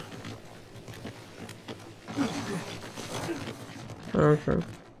 Okay.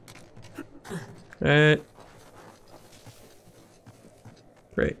 Alright.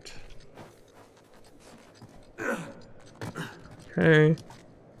 Great. Okay.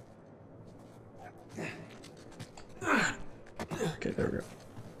 Okay, there we go.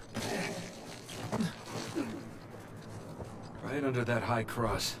 Right under that high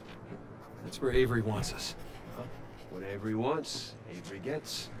cross. That's where Avery wants us. What Avery wants, Avery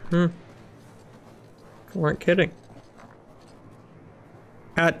gets. Weren't kidding.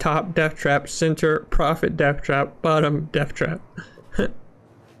 At top, death trap. Center, profit, death trap. Bottom, death trap.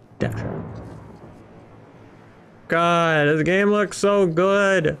 Death trap. God, this game looks so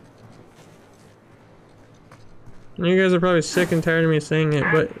good. You guys are probably sick and tired of me saying it,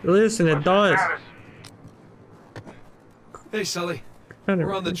 but listen, it does. Hey, Sully.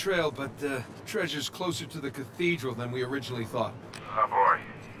 We're on the trail, but the treasure's closer to the cathedral than we originally thought. Oh boy.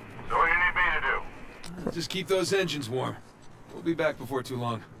 So what do you need me to do? Just keep those engines warm. We'll be back before too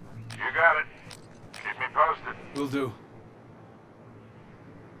long. You got it. Keep me posted. Will do.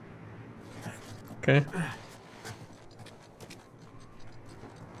 Okay.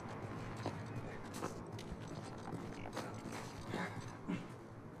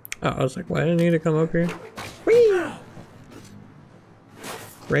 Oh, I was like, why did I need to come up here? Whee!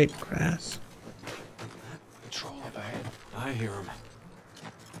 Great grass. Patrol up ahead. I hear him.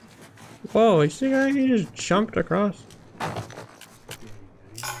 Whoa, you see that guy? He just jumped across.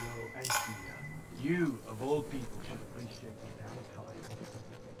 You, of all people, should appreciate that time.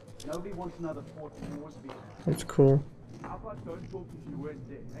 Nobody wants another Fort Wars behind. That's cool. How about don't talk if you weren't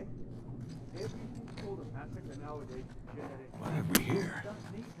there, eh? Everything's called a massacre nowadays. What have we here?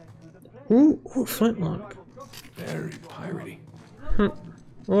 Ooh, flintlock. Very piratey.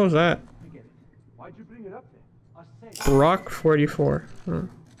 What was that? Why'd you bring it up there? I said. Rock 44.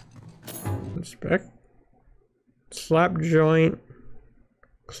 Inspect. Slap joint.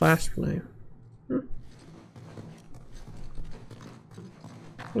 Clasp knife.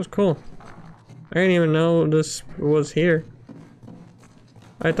 That was cool. I didn't even know this was here.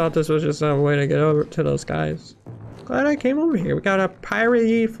 I thought this was just a way to get over to those guys. Glad I came over here. We got a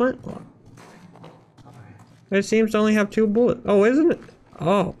piratey flintlock. It seems to only have 2 bullets. Oh, isn't it?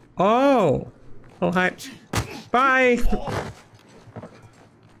 Oh. Oh. Oh, hi. Bye!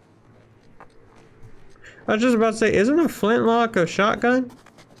 I was just about to say, isn't a flintlock a shotgun?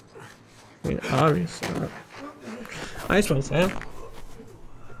 I mean, obviously not. Nice one, Sam.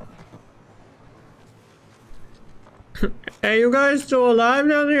 Hey, you guys still alive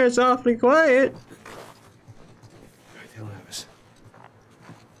down here? It's awfully quiet. They'll have us.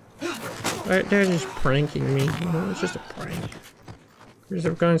 Right, they're just pranking me. You know, it's just a prank. They're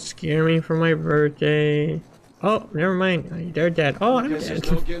just gonna scare me for my birthday. Oh, never mind. They're dead. Oh, I'm Guess dead.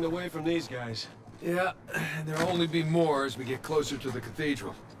 there's no getting away from these guys. Yeah, and there'll only be more as we get closer to the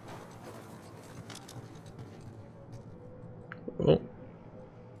cathedral. Oh.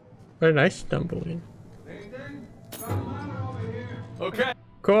 Where did I stumble in? Okay.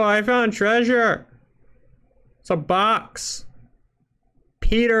 Cool, I found treasure. It's a box.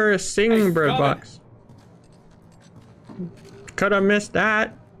 Peter Singbird box. Could have missed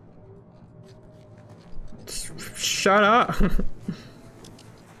that. Shut up.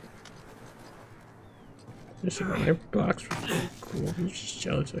 This is my box. Cool. He's just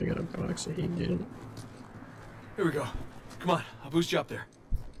jealous I got a box that he didn't. Here we go. Come on, I'll boost you up there.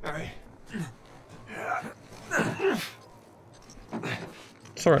 All right.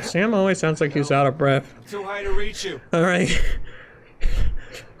 Sorry, Sam always sounds like he's out of breath. Too high to reach you. All right.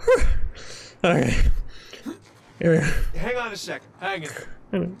 Okay. Here we go. Hang on a second. Hang it.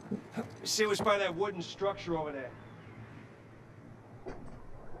 See what's by that wooden structure over there.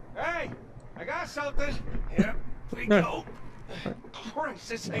 Hey, I got something. Here we go. Christ,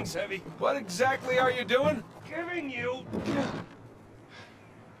 this thing's heavy. What exactly are you doing? Giving you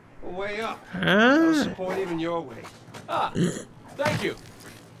a way up. No Ah. support even your way. Ah, thank you.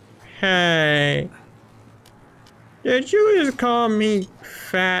 Hey. Did you just call me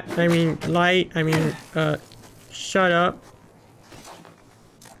fat? I mean, light? I mean, shut up.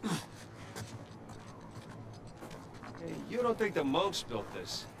 Hey, you don't think the monks built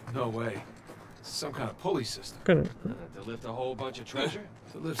this? No way. It's some kind of pulley system. Gonna. To lift a whole bunch of treasure?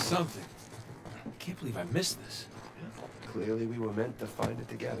 To lift something. I can't believe I missed this. Clearly we were meant to find it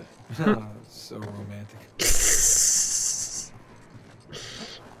together. Ah, so romantic.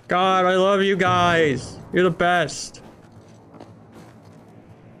 God, I love you guys. You're the best.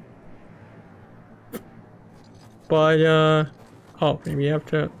 But, oh, maybe you have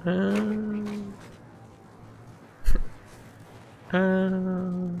to,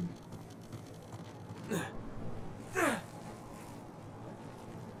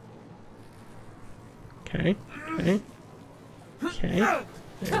 okay, okay, okay,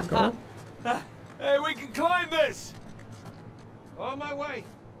 there you go. Hey, we can climb this! On my way.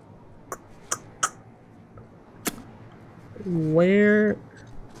 Where?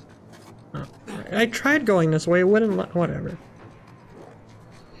 Oh, I tried going this way, it wouldn't let, whatever.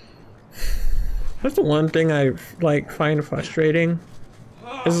 That's the one thing I, like, find frustrating.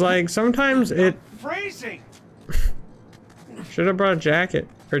 Is like, sometimes it... Freezing! Should have brought a jacket.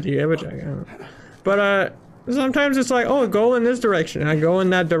 Or do you have a jacket? I don't know. But, sometimes it's like, oh, go in this direction. I go in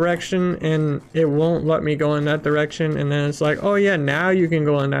that direction, and it won't let me go in that direction. And then it's like, oh yeah, now you can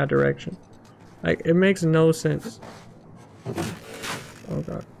go in that direction. Like, it makes no sense. Oh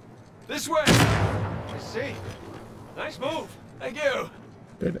god. This way! I see. Nice move. Thank you!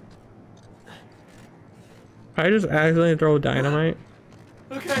 Did it? I just accidentally throw dynamite.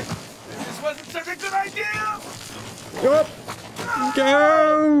 Okay, this wasn't such a good idea! Go!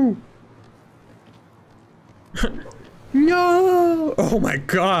 Go! No! Oh my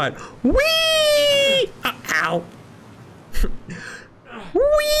god! Whee! Ow! Whee!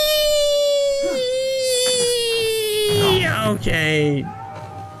 Okay.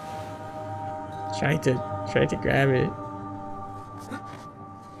 Tried to grab it.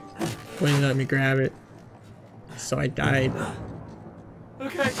 Wouldn't let me grab it. So I died.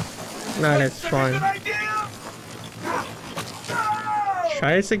 Okay. No, that's fine. Good idea!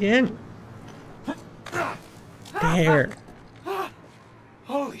 Try this again. There.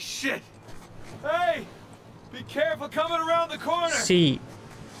 Holy shit! Hey! Be careful coming around the corner! See,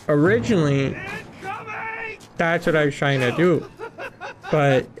 originally, Incoming! that's what I was trying to do.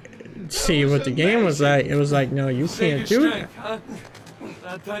 But, see, what the game was like, it was like, no, you can't do that. Huh?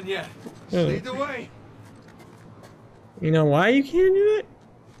 Not done yet. Lead the way. You know why you can't do it?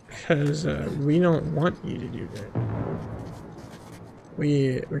 Because we don't want you to do that.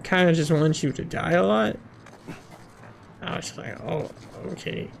 We kind of just want you to die a lot. I was like, oh,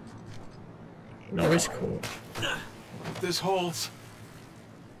 okay. No, it's cool. If this holds.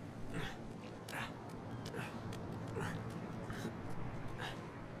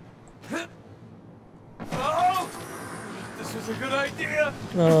 Oh! This was a good idea! idea.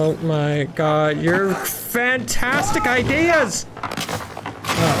 Oh my god, you're fantastic ideas!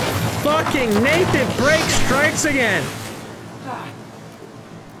 Oh, fucking Nathan Drake strikes again!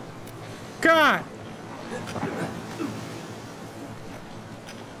 God!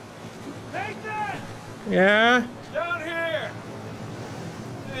 Nathan! Yeah? Down here!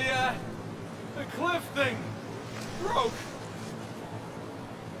 The cliff thing broke.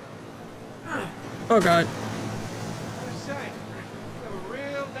 Oh god. I say, you have a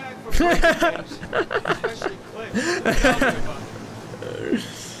real knack for broken things, especially cliffs.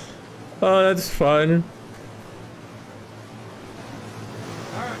 Oh, that's fun.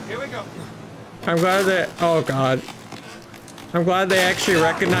 Alright, here we go. I'm glad that. Oh god. I'm glad they actually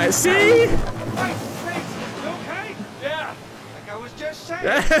recognize. See? Hey, Nate, you okay? Yeah. Like I was just saying.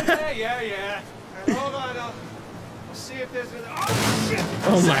 Yeah. Right, hold on, I'll see if there's an. Oh, shit!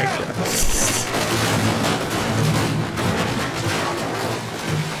 Oh my god.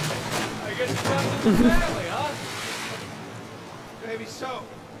 I guess it's back to the family, huh? Maybe so.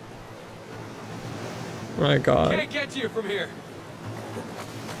 My god. Can't get to you from here.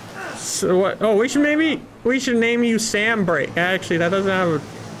 So what? Oh, we should name you Sam Break. Actually, that doesn't have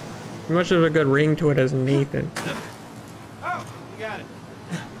much of a good ring to it as Nathan. Oh, you got it.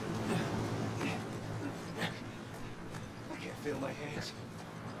 I can't feel my hands.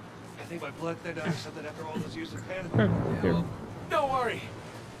 I think my blood thinned out or something after all those years of pain. Here. Well, don't worry.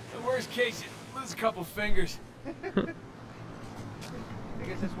 The worst case, you lose a couple fingers. I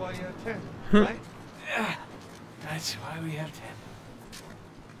guess that's why you have 10, right? Yeah, that's why we have 10.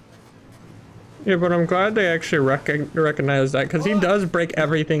 Yeah, but I'm glad they actually recognize that, because he does break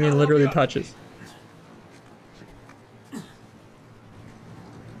everything he literally touches.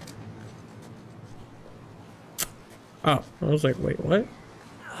 Oh, I was like, wait, what?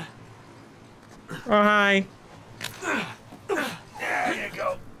 Oh, hi. There you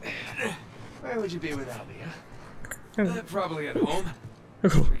go. Where would you be without me, huh? Probably at home. Oh,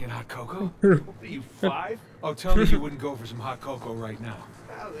 Drinking hot cocoa. Are you 5? Oh, tell me you wouldn't go for some hot cocoa right now.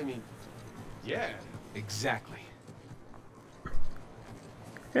 Well, I mean, yeah. Exactly.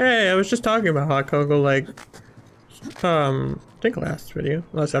 Hey, I was just talking about hot cocoa, like, I think last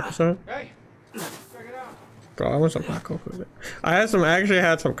episode. Hey, check it out. Bro, I want some hot cocoa. I actually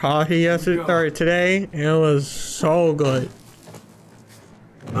had some coffee yesterday, or today, and it was so good.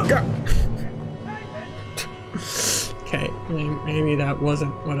 Okay, maybe that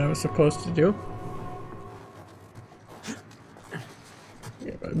wasn't what I was supposed to do.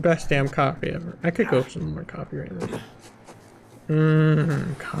 Yeah, but best damn coffee ever. I could go for some more coffee right now.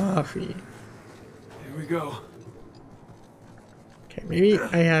 Coffee. Here we go. Okay, maybe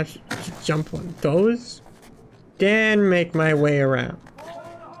I have to jump on those, then make my way around.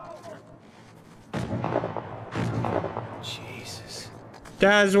 Jesus.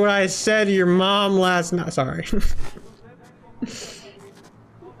 That's what I said to your mom last night. Sorry.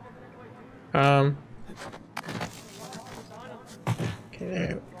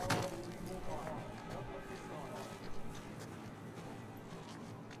 Okay.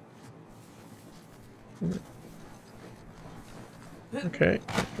 Okay,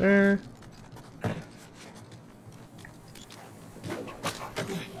 there.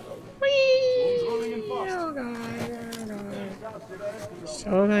 Whee! Oh god, oh god.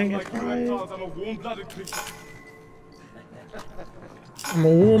 So dang it. I'm a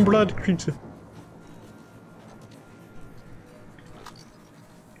warm-blooded creature.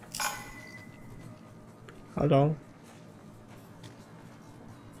 Hello.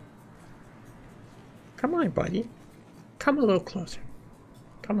 Come on, buddy. Come a little closer.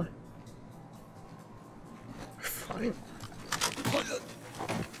 Come on. Fine.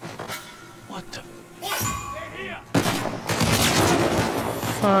 What the?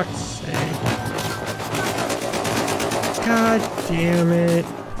 Fuck's sake. God damn it.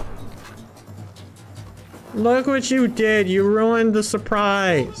 Look what you did. You ruined the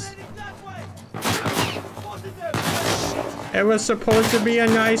surprise. It was supposed to be a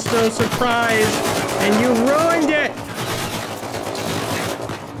nice little surprise, and you ruined it!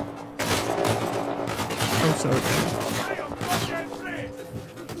 I'm so dead.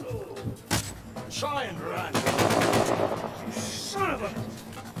 Try and run. Son of a...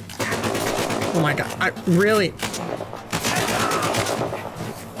 Oh my god, I really...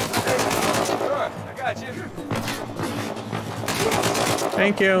 Sure, I got you.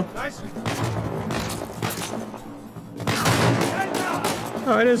 Thank you. Nice.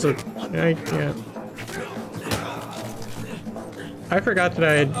 Oh, it is a... yeah. I forgot that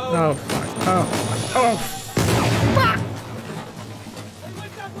I had... Oh, fuck. Oh. Oh, fuck!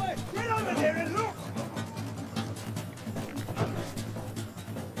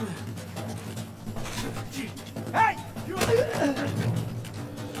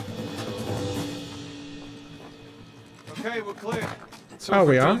 Okay, we're clear. So Oh, we're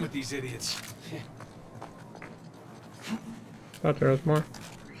we are? done with these idiots. Thought there was more.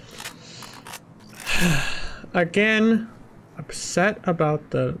 Again, upset about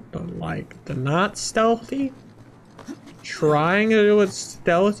the not stealthy. Trying to do it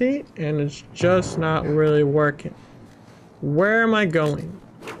stealthy, and it's just not really working. Where am I going?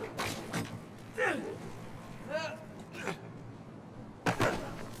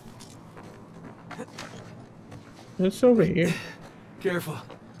 It's over here. Careful.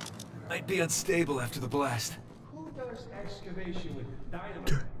 Might be unstable after the blast. Who does excavation with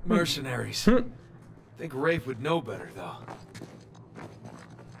dynamite? Mercenaries. Think Rafe would know better, though.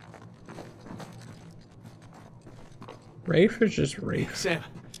 Rafe is just Rafe. Sam,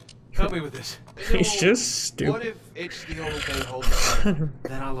 help me with this. He's just What stupid. if it's the only thing holding us?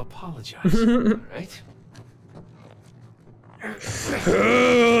 Then I'll apologize. Right?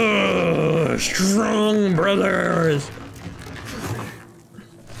 Strong brothers.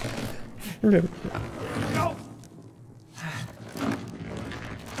 No!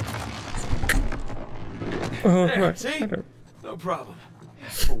 Oh, There, right. see? No problem.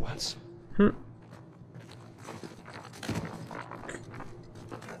 For once.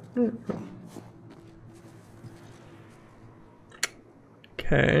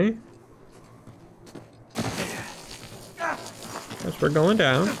 Okay. Guess we're going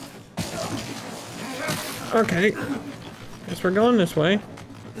down. Okay. Guess we're going this way.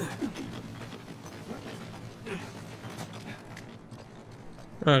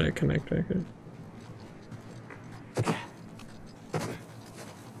 Oh, they connect back here.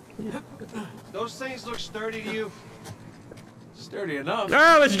 Those things look sturdy to you. Sturdy enough.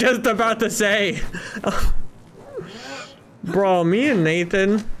 I was just about to say. Bro, me and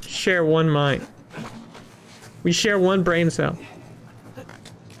Nathan share one mind. We share one brain cell.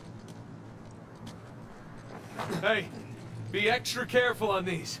 Hey, be extra careful on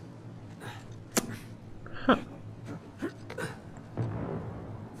these.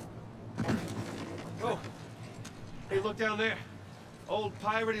 Oh, hey, look down there. Old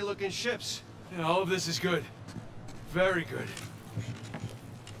piratey looking ships. Yeah, all of this is good. Very good.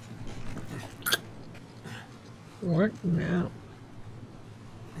 What now?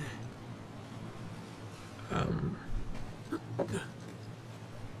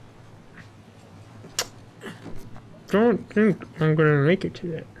 Don't think I'm gonna make it to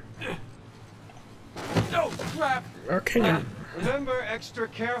that. No, crap! Okay. Remember, extra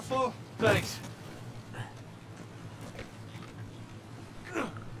careful. Thanks.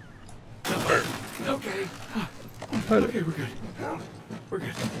 Okay. Okay, we're good. We're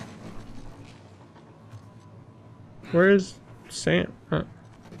good. Where's Sam? Huh.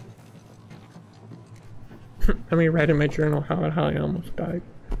 Let me write in my journal how I almost died.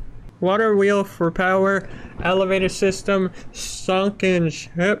 Water wheel for power, elevator system, sunken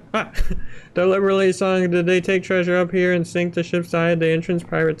ship. Ah. Deliberately sunk. Did they take treasure up here and sink the ship side the entrance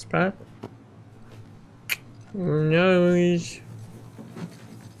pirate's path? No,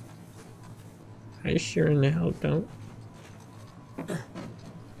 I sure in the hell don't.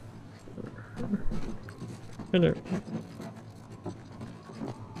 Is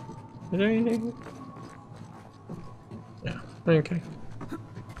there anything? No. Okay.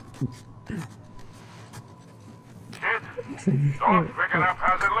 Kids, dog's big enough.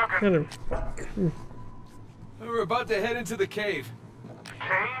 How's it looking? We're about to head into the cave.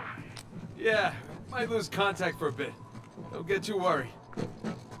 Cave? Yeah, might lose contact for a bit. Don't get too worried. All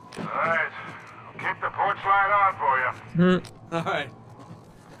right. I'll keep the porch light on for you. All right.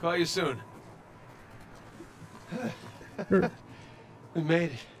 Call you soon. We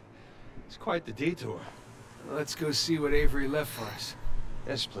made it. It's quite the detour. Let's go see what Avery left for us.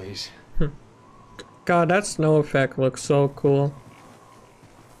 Yes, please. God, that snow effect looks so cool.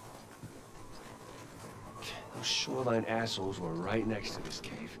 Those shoreline assholes were right next to this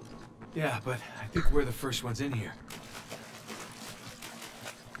cave. Yeah, but I think we're the first ones in here.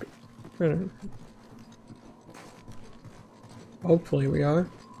 Hopefully we are.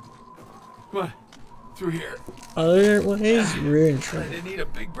 Come on, through here. Otherwise, we're in I trouble. didn't eat a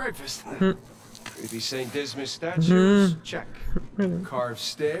big breakfast. Creepy St. Dismas statues? Check. Carved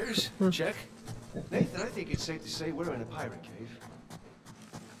stairs? Check. Nathan, I think it's safe to say we're in a pirate cave.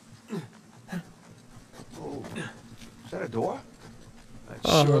 Oh, is that a door? That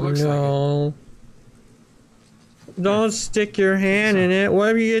Oh sure looks like no. Don't stick your hand in it.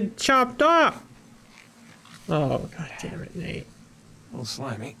 What if you get chopped off? Oh, god damn it, Nate. it. A little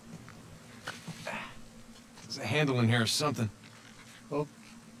slimy. There's a handle in here or something. Well,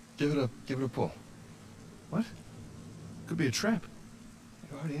 give it a pull. What? Could be a trap.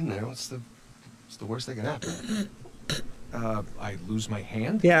 You're already in there. What's the worst that can happen? I lose my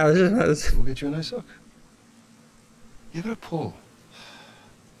hand? Yeah, I was just... We'll get you a nice hook. Give it a pull.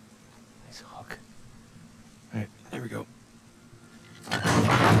 Nice hook. Alright, there we go.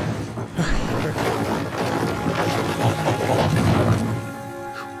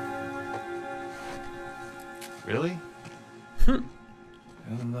 Really?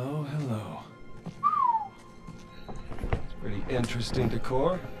 Hello, hello. It's pretty interesting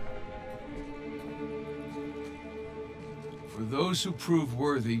decor. For those who prove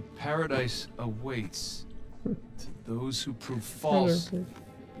worthy, paradise awaits. To those who prove false,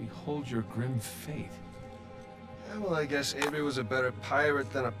 behold your grim fate. Yeah, well, I guess Avery was a better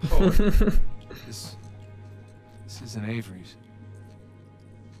pirate than a poet. This isn't Avery's.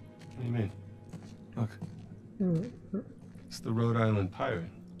 What do you mean? Look, It's the Rhode Island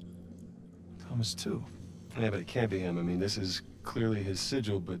pirate. Thomas too. Yeah, but it can't be him. I mean, this is clearly his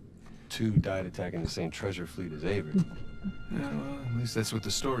sigil, but 2 died attacking the same treasure fleet as Avery. Yeah, well, at least that's what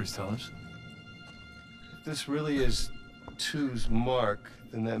the stories tell us. If this really is 2's mark,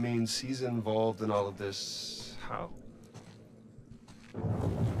 then that means he's involved in all of this. How?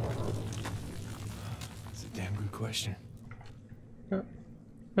 It's a damn good question.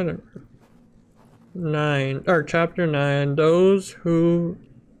 Whatever. 9, or chapter 9, those who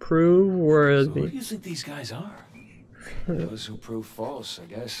prove So who worthy. do you think these guys are? Those who prove false, I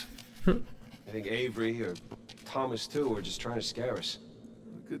guess. I think Avery or Thomas too are just trying to scare us.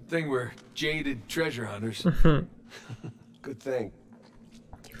 Good thing we're jaded treasure hunters. Good thing.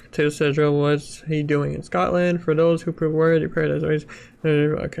 To Cedro, what's he doing in Scotland? For those who prove worthy, paradise ways.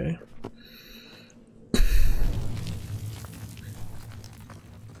 Okay.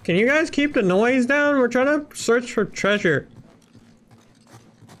 Can you guys keep the noise down? We're trying to search for treasure.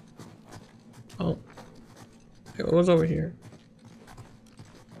 Oh. It was over here.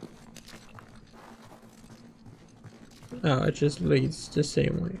 Oh, it just leads the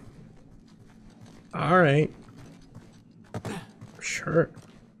same way. Alright. Sure.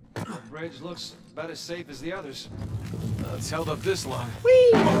 The bridge looks about as safe as the others. It's held up this long.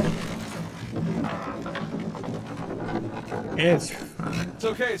 Whee! It's fine. It's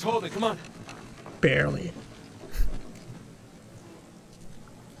okay, it's holding. Come on. Barely.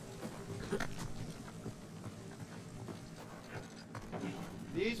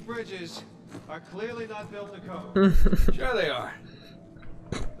 These bridges are clearly not built to code. Sure they are.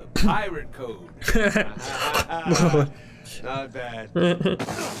 The pirate code. Not bad.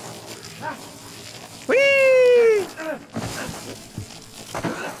 Whee!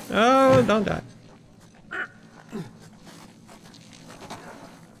 Oh, don't die.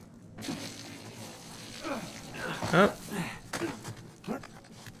 Oh.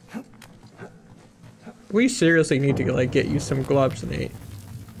 We seriously need to like get you some gloves, Nate.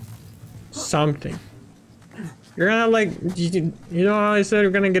 Something. You're gonna like, you know how I said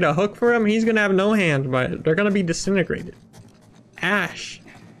we're gonna get a hook for him? He's gonna have no hands, but they're gonna be disintegrated. Ash.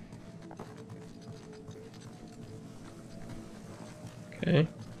 Okay.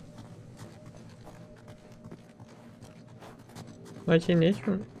 What's in this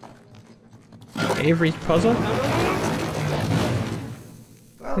one? Avery's puzzle?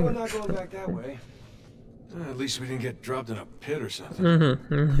 Well, we're not going back that way. At least we didn't get dropped in a pit or something.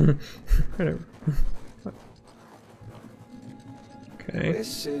 Whatever. Okay.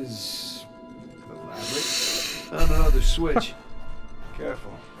 This is elaborate. Found another switch.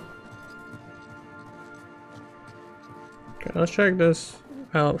 Careful. Okay, let's check this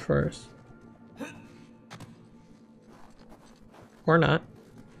out first. Or not.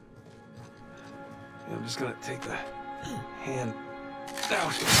 Yeah, I'm just gonna take the hand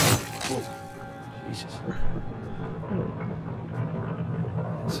out. Whoa. Jesus.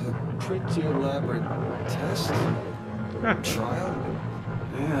 It's a pretty elaborate test. Trial.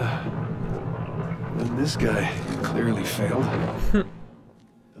 Yeah. And this guy clearly failed. Then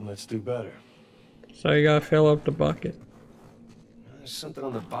let's do better. So you gotta fill up the bucket. There's something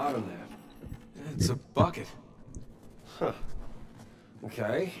on the bottom there. It's a bucket. Huh.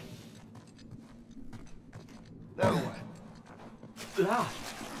 Okay. Now what? Ah.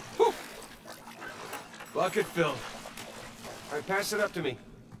 Bucket filled. All right, pass it up to me.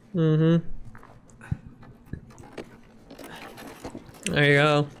 Mm-hmm. There you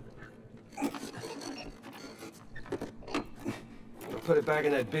go. I'll put it back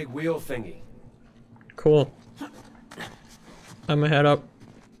in that big wheel thingy. Cool. I'm gonna head up.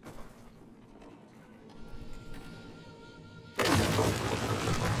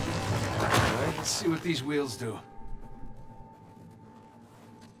 Alright, let's see what these wheels do.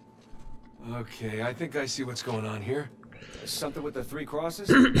 Okay, I think I see what's going on here. Something with the 3 crosses?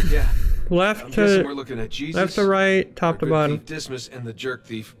 Yeah, Left I'm guessing we're to looking at Jesus. left to right, top to good bottom. thief Dismas and the jerk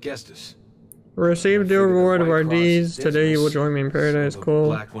thief Gestus. Receive the reward of our deeds. Today you will join me in paradise. So the Cool.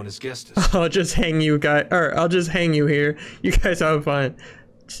 black one is Gestus. I'll just hang you guys, or I'll just hang you here. You guys have fun.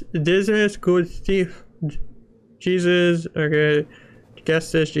 Dismas, good thief. Jesus, okay.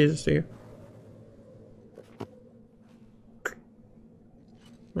 Gestus, Jesus thief.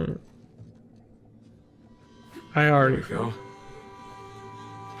 I already go.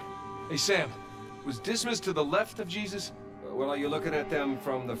 Hey Sam, was Dismas to the left of Jesus? Well, are you looking at them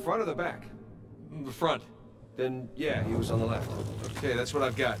from the front or the back? The front. Then, yeah, he was on the left. Okay, that's what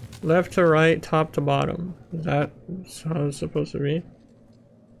I've got. left to right, top to bottom. Is that how it's supposed to be?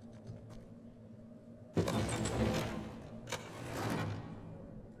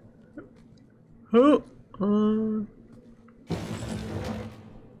 Who?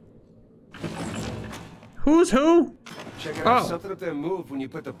 Who's who? Check it out. Oh. Something up there moved when you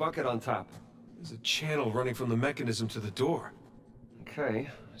put the bucket on top. There's a channel running from the mechanism to the door. Okay,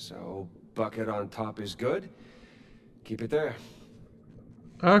 so bucket on top is good. Keep it there.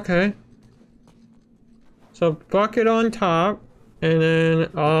 Okay. So bucket on top, and then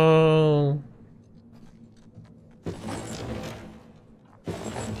oh.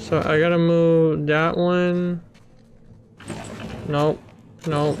 So I gotta move that one. Nope.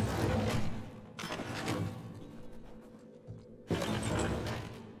 Nope.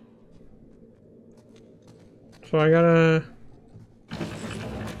 So I gotta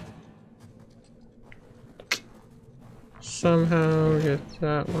somehow get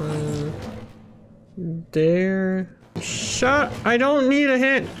that one there. Shut! I don't need a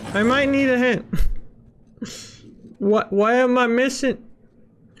hint. I might need a hint. What? Why am I missing?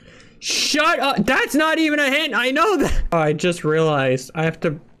 Shut up! That's not even a hint. I know that. Oh, I just realized I have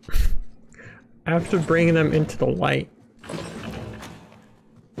to bring them into the light.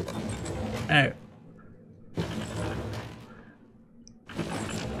 Oh.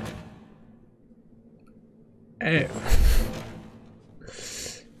 Oh.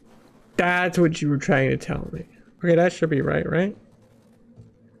 That's what you were trying to tell me. Okay, that should be right, right?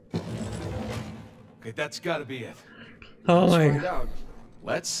 Okay, that's gotta be it. Oh Let's my find god. out.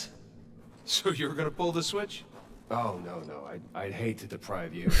 Let's? So you were gonna pull the switch? Oh, no. I'd hate to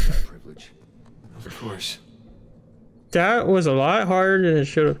deprive you of that privilege. Of course. That was a lot harder than it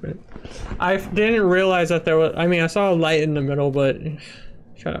should have been. I didn't realize that there was, I mean, I saw a light in the middle, but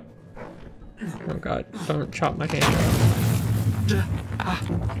shut up. Oh god, don't chop my hand off.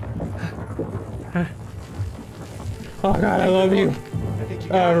 Oh god, I love you. I think you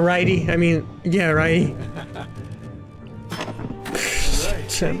got it. Righty, I mean, yeah, righty.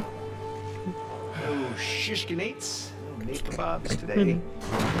 Shit. Oh, shishkinates. Oh, meat kebabs today.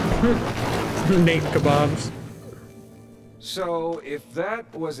 Nate kebabs. So, if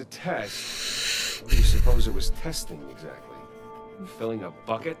that was a test, what do you suppose it was testing exactly? Filling a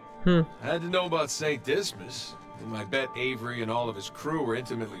bucket? I had to know about St. Dismas, whom I bet Avery and all of his crew were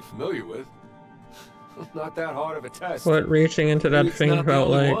intimately familiar with. Not that hard of a test. What reaching into that It's thing not the felt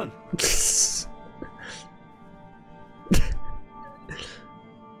only like. one.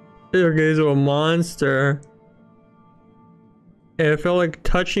 Okay, so a monster. It felt like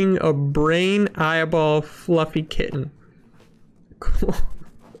touching a brain eyeball fluffy kitten. Cool.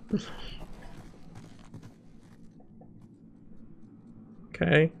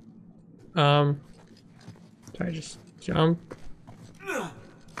 Okay. So I just jump.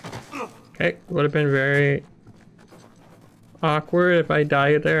 Okay, would have been very awkward if I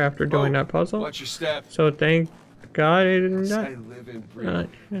died there after doing that puzzle. Watch your step. So thank God I didn't I die. live and breathe.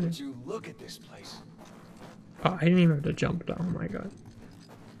 yeah. Would you look at this place? Oh, I didn't even have to jump down. Oh my god.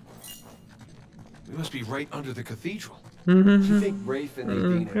 We must be right under the cathedral. Do you think Rafe and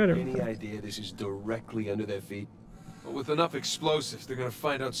Nadine I have don't any know. idea this is directly under their feet? But with enough explosives, they're gonna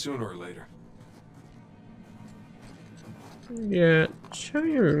find out sooner or later. Yeah, try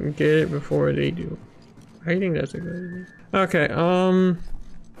and get it before they do. I think that's a good idea. Okay, oh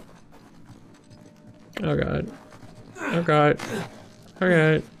god. Oh god. Oh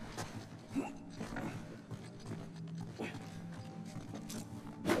god.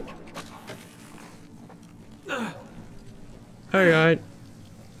 Oh god.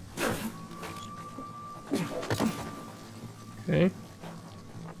 Okay.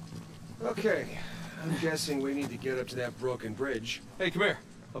 Okay, I'm guessing we need to get up to that broken bridge. Hey, come here.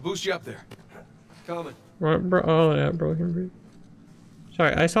 I'll boost you up there. Coming. What, bro? Oh, yeah, broken bridge.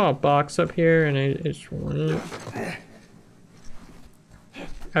 Sorry, I saw a box up here and I just wanted.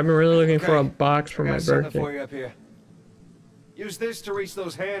 I've been really looking for a box for I my got something birthday. for you up here. Use this to reach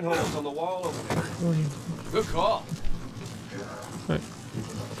those handholds on the wall over there. Good call. Right.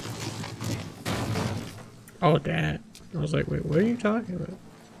 Oh, that. I was like, wait, what are you talking about?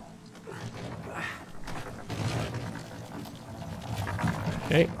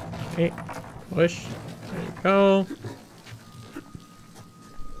 Okay, okay, push. There you go.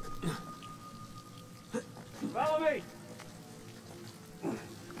 Follow me.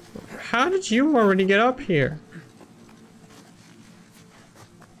 How did you already get up here?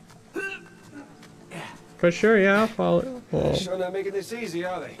 For sure, yeah, I'll follow. Whoa. Sure not making this easy,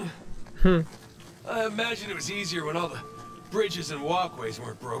 are they? I imagine it was easier when all the bridges and walkways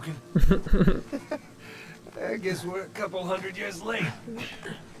weren't broken. I guess we're a couple hundred years late.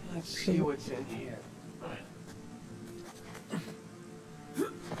 Let's see what's in here.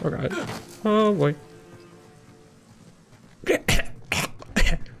 Oh god. Oh boy.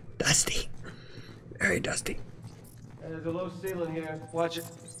 Dusty. Very dusty. There's a low ceiling here. Watch it.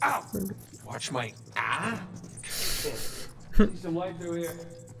 Ow! Watch my See some light through here.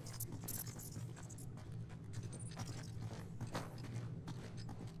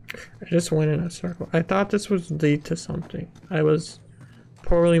 I just went in a circle. I thought this would lead to something. I was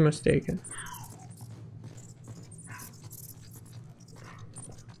poorly mistaken.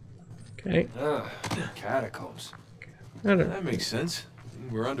 Okay. Catacombs. I don't know. That makes sense.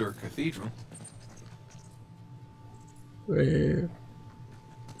 We're under a cathedral.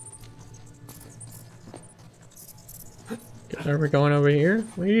 Are we going over here?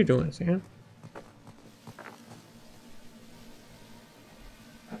 What are you doing, Sam?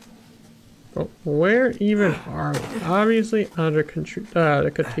 But where even are we? Obviously under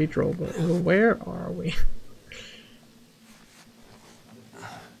the cathedral, but where are we?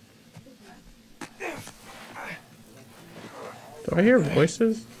 Do I hear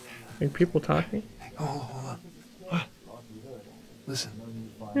voices? Like people talking? Oh, hold on. What? Listen.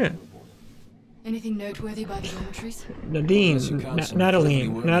 Yeah. Anything noteworthy by the dormitories? Nadine. Natalie.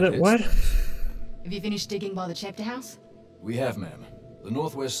 What? Have you finished digging by the chapter house? We have, ma'am. The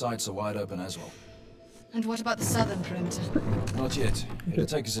northwest sites are wide open as well. And what about the southern perimeter? Not yet. It'll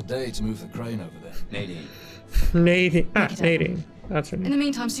take us a day to move the crane over there. Nadine. Nadine. Ah, Nadine. That's her In the name.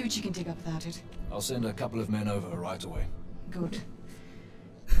 meantime, see what you can dig up without it. I'll send a couple of men over right away. Good.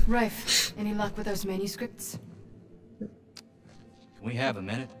 Rafe, any luck with those manuscripts? Can we have a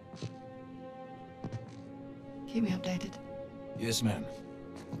minute? Keep me updated. Yes, ma'am.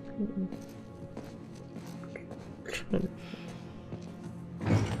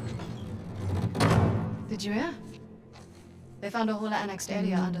 Did you hear? They found a whole annexed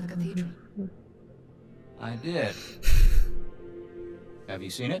area under the cathedral. I did. Have you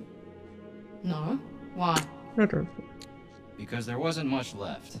seen it? No? Why? Because there wasn't much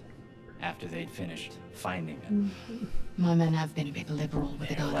left after they'd finished finding it. My men have been a bit liberal with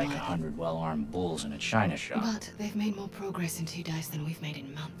the They're like dynamite. 100 well-armed bulls in a china shop. But they've made more progress in 2 days than we've made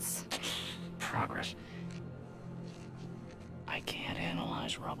in months. Progress. I can't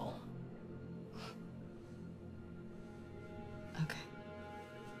analyze rubble. Okay.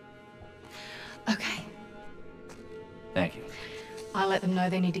 Okay. Thank you. I'll let them know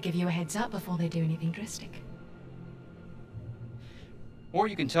they need to give you a heads up before they do anything drastic. Or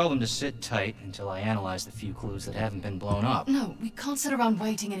you can tell them to sit tight until I analyze the few clues that haven't been blown up. No, we can't sit around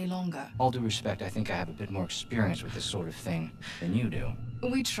waiting any longer. All due respect, I think I have a bit more experience with this sort of thing than you do.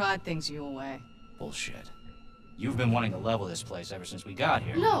 We tried things your way. Bullshit. You've been wanting to level this place ever since we got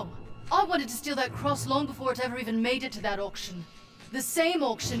here. No! I wanted to steal that cross long before it ever even made it to that auction. The same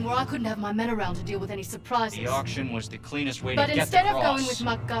auction where I couldn't have my men around to deal with any surprises. The auction was the cleanest way But to get the instead of cross. going with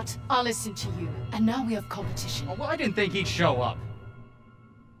my gut, I listened to you. And now we have competition. Oh, well, I didn't think he'd show up.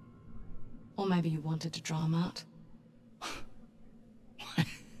 Or maybe you wanted to draw him out.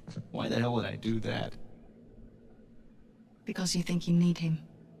 Why the hell would I do that? Because you think you need him.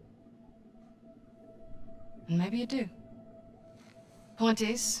 And maybe you do. Point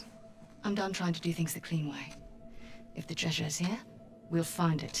is, I'm done trying to do things the clean way. If the treasure is here, we'll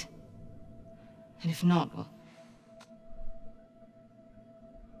find it. And if not, well...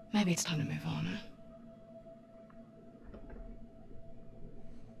 maybe it's time to move on, huh?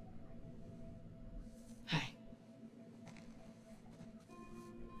 Hey.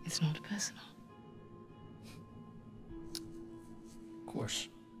 It's not personal. Of course.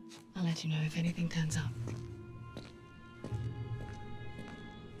 I'll let you know if anything turns up.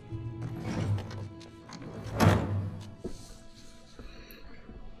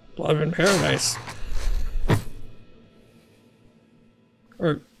 Love in Paradise.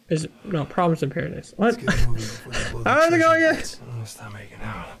 Or is it? No, Problems in Paradise. What? How's it going again? Stop making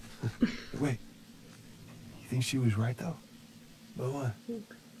out. Wait. You think she was right, though? About what?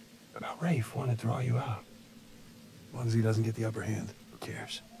 About Rafe wanting to draw you out. As long as he doesn't get the upper hand, who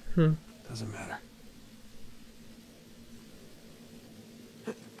cares? Doesn't matter.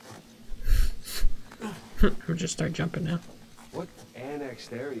 We'll just start jumping now. What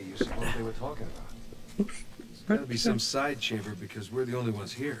annexed area you suppose they were talking about? Oops. There's gotta be some side chamber because we're the only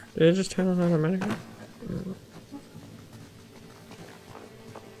ones here. Did it just turn on automatically?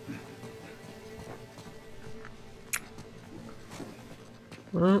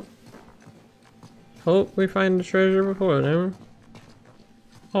 Well, hope we find the treasure before then.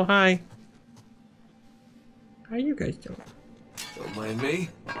 Oh, hi. How you guys doing? Don't mind me.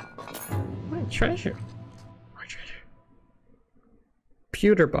 What treasure? What treasure?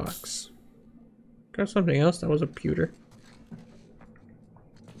 Pewter box. Got something else that was a pewter.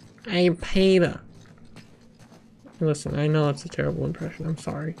 Hey, Peter. Listen, I know it's a terrible impression. I'm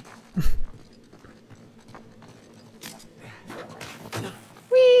sorry.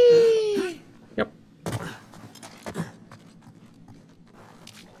 Whee! Yep.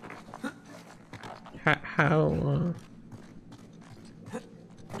 How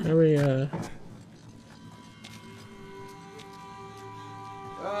do we, A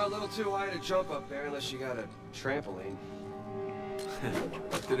little too high to jump up there unless you got a trampoline.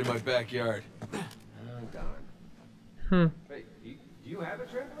 Left it in my backyard. Oh, darn. Wait, do you have a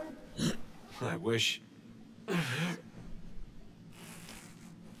trampoline? I wish.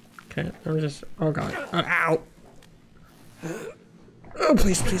 Okay, I'm just, oh god. Ow! Oh,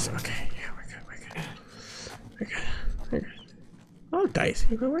 please, please. Okay, yeah, we're good, we're good. We're good, we're good. Oh, dice.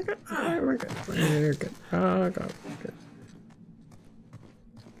 We're good. Alright, we're good. We're good. Oh god, we're good.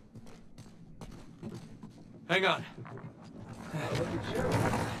 Hang on.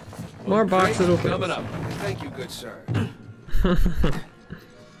 More boxes will Coming up. Thank you, good sir.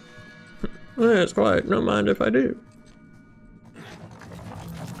 Yes, quite. No mind if I do.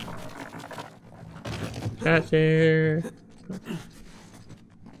 Gotcha.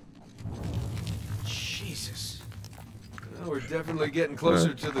 Jesus. Well, we're definitely getting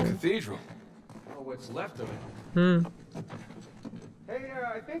closer to the cathedral. Oh, what's left of it. Hmm. Hey,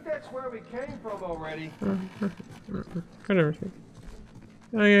 I think that's where we came from already. Whatever.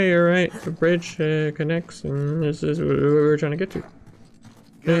 Oh yeah, you're right. The bridge connects, and this is what we were trying to get to.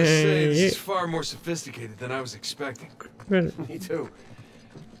 Gotta say, this is far more sophisticated than I was expecting. Good. Me too.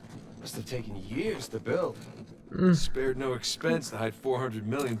 Must have taken years to build. Spared no expense to hide 400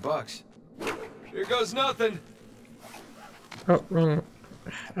 million bucks. Here goes nothing. Oh, wrong.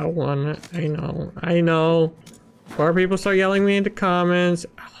 L1. I know. Before people start yelling me into comments,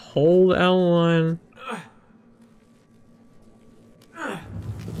 hold L1.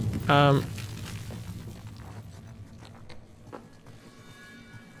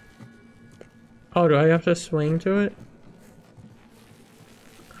 Oh, do I have to swing to it?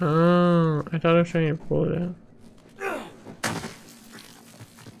 Oh, I thought I was trying to pull it out.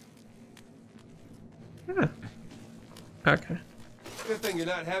 Yeah. Okay. Good thing you're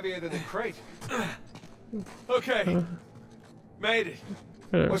not heavier than the crate. Okay. Made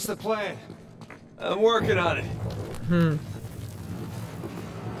it. What's the plan? I'm working on it.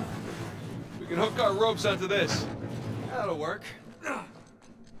 We can hook our ropes onto this. That'll work.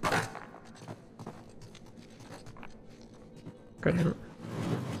 Good.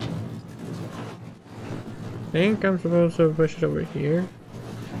 I think I'm supposed to push it over here.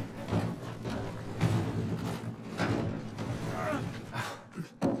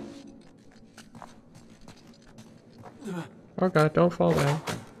 Oh god, don't fall down.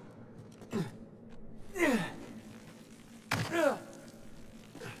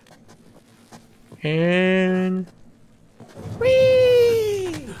 And...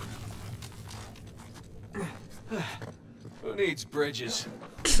 Whee! Who needs bridges?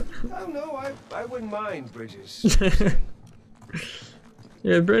 Oh no, I wouldn't mind bridges.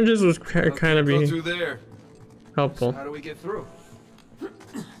 Yeah, bridges was kind of Go be through there. helpful. How do we get through?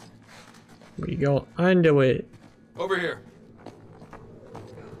 We go under it. Over here.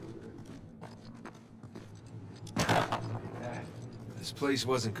 This place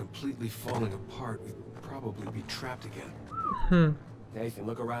wasn't completely falling apart. We'd probably be trapped again. Nathan,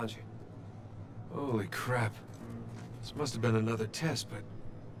 look around you. Holy crap. This must have been another test, but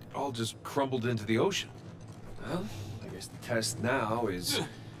it all just crumbled into the ocean. Well, I guess the test now is...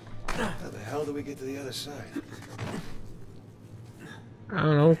 How the hell do we get to the other side? I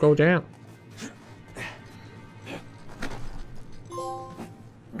don't know, go down.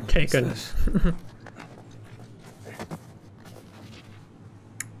 Okay, goodness.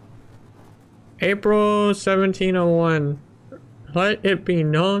 April 1701. Let it be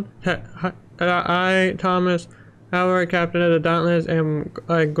known that I, Thomas, however, captain of the Dauntless, am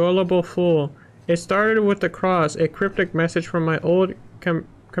a gullible fool. It started with the cross, a cryptic message from my old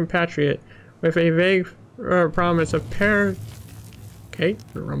compatriot, with a vague promise of Okay,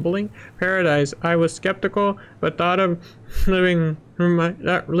 rumbling. Paradise. I was skeptical, but thought of the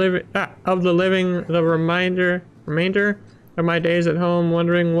remainder of my days at home,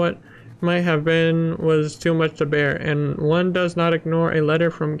 wondering what might have been, was too much to bear. And one does not ignore a letter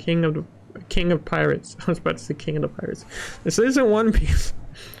from King of Pirates. I was about to say King of the Pirates. This isn't One Piece.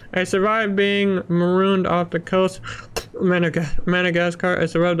 I survived being marooned off the coast of Madagascar. I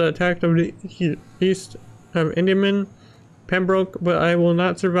survived the attack of the east of Indiaman, Pembroke, but I will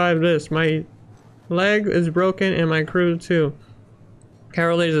not survive this. My leg is broken and my crew too.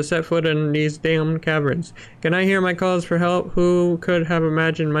 Cowardly as a set foot in these damned caverns. Can I hear my calls for help? Who could have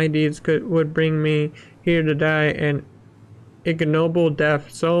imagined my deeds would bring me here to die an ignoble death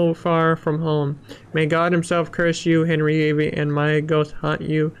so far from home? May God himself curse you, Henry Avey, and my ghost haunt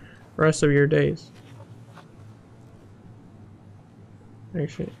you the rest of your days.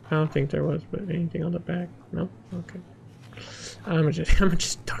 Actually, I don't think there was, but anything on the back? No? Okay. I'm gonna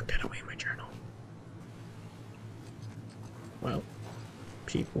just tuck that away in my journal. Well,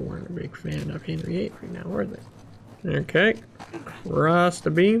 people weren't a big fan of Henry Avery now, were they? Okay. Cross the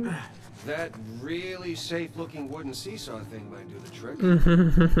beam. That really safe-looking wooden seesaw thing might do the trick.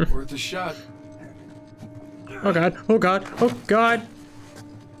 Worth a shot. Oh god, oh god, oh god!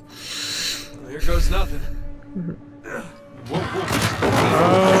 Well, here goes nothing. Whoa, whoa.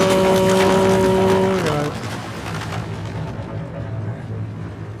 Oh god.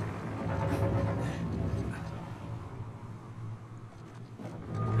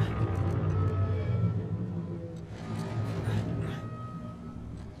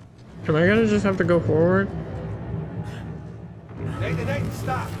 Am I gonna just have to go forward? Nathan,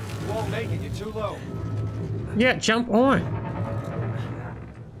 stop! You won't make it, you're too low. Yeah, jump on!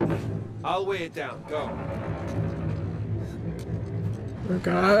 I'll weigh it down, go. Oh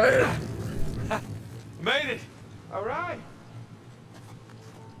god. Made it! Alright.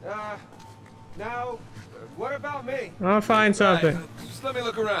 Now, what about me? I'll find something. Right, just let me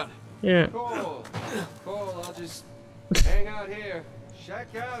look around. Yeah. Cool. Cool, I'll just hang out here.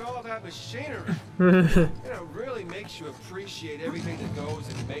 Check out all that machinery. You know, really makes you appreciate everything that goes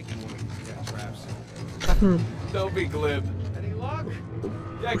into making one of these death traps. Don't be glib. Any luck?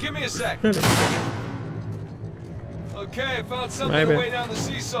 Yeah, give me a sec. Okay, I found something to weigh down the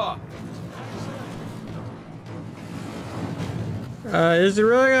seesaw. Is it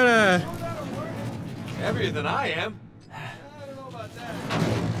really gonna... Heavier than I am. I don't know about that.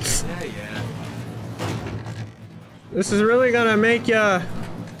 Yeah. This is really gonna make ya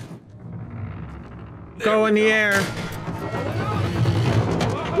go in the air.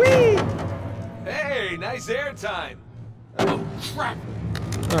 Whee! Hey, nice air time. Oh, crap.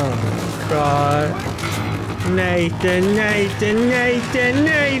 Oh, God. Nathan! I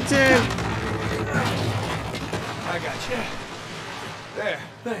got you. There,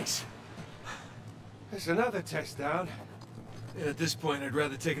 thanks. There's another test down. Yeah, at this point, I'd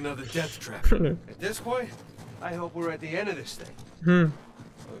rather take another death trap. At this point, I hope we're at the end of this thing.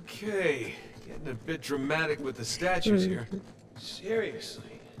 Okay, getting a bit dramatic with the statues here.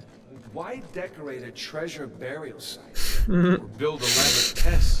 Seriously, why decorate a treasure burial site? Or build elaborate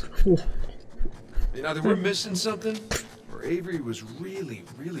tests. Either we're missing something, or Avery was really,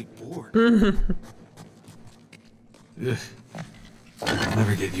 really bored. Ugh. I'll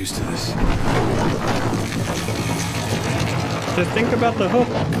never get used to this. Just think about the hook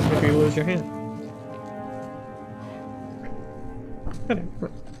if you lose your hand.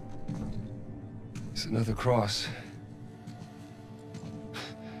 It's another cross.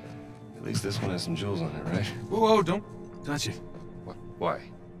 At least this one has some jewels on it, right? Whoa, don't touch it. What? Why?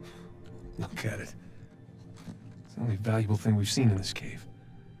 Look at it. It's the only valuable thing we've seen in this cave.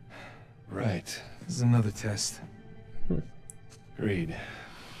 Right. This is another test. Agreed.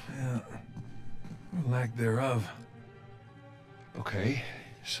 Yeah. Or lack thereof. Okay,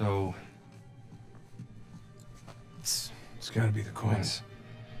 so... It's gotta be the coins.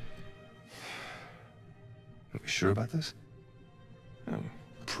 Are we sure about this? I'm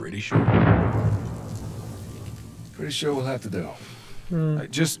pretty sure. Pretty sure we'll have to do.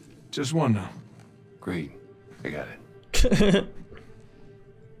 Just one now. Agreed. I got it.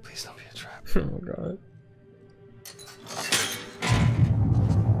 Please don't be a trap. Oh god.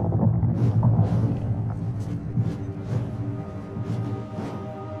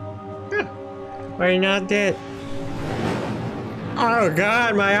 Why are you not dead? Oh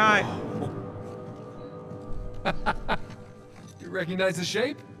god, my eye! You recognize the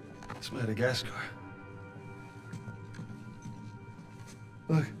shape? It's Madagascar.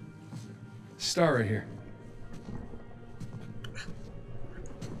 Look. Star right here.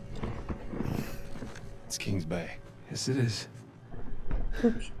 It's King's Bay. Yes, it is.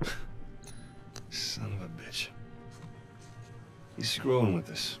 Son of a bitch. He's screwing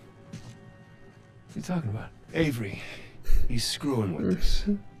with us. What are you talking about? Avery. He's screwing with us.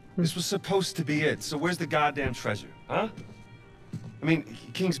 This was supposed to be it, so where's the goddamn treasure, huh? I mean,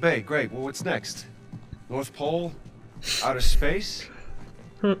 Kings Bay, great. Well, what's next? North Pole? Outer space?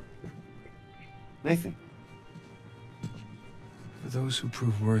 Nathan. For those who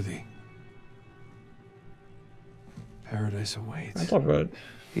prove worthy, paradise awaits. I thought about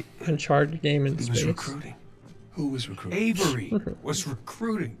Uncharted game in He space. was recruiting. Who was recruiting? Avery was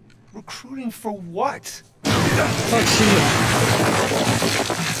recruiting. Recruiting for what?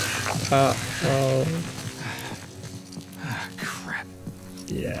 Oh, oh. Ah, crap.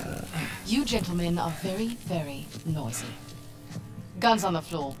 Yeah. You gentlemen are very, very noisy. Guns on the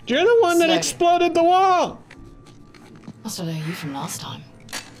floor. You're the one that Slowly. exploded the wall! I still owe you from last time.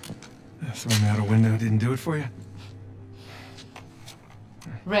 Throwing me out a window didn't do it for you?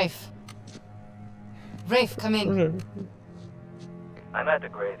 Rafe. Rafe, come in. I'm at the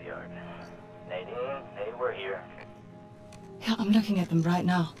graveyard. Nadine, they were here. Yeah, I'm looking at them right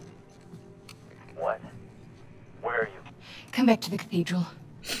now. What? Where are you? Come back to the cathedral.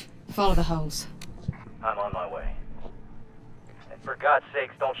 Follow the holes. I'm on my way. And for God's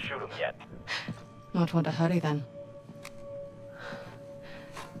sakes, don't shoot him yet. Not want to hurry then.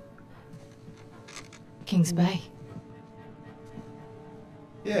 Kings Bay.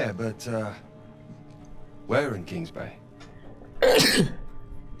 Yeah, but, where in Kings Bay?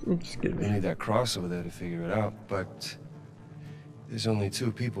 Just kidding. We need that cross over there to figure it out, but there's only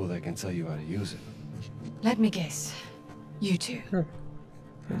 2 people that can tell you how to use it. Let me guess. You two.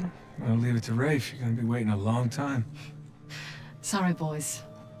 I'll leave it to Rafe. You're gonna be waiting a long time. Sorry, boys.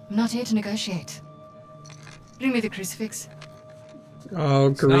 I'm not here to negotiate. Bring me the crucifix. Oh,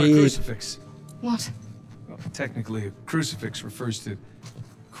 It's not a greed. crucifix. What? Well, technically, a crucifix refers to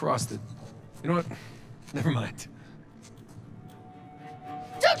cross that... You know what? Never mind.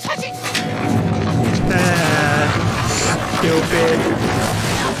 Don't touch it! Stupid.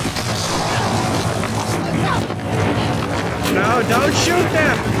 No, don't shoot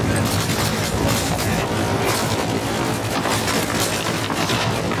them!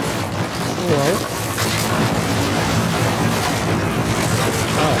 Whoa.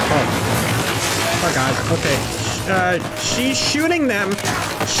 Oh god, okay. She's shooting them.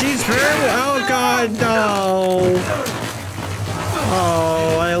 She's very, oh god, no.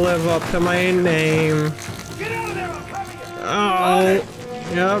 Oh, I live up to my name. Oh,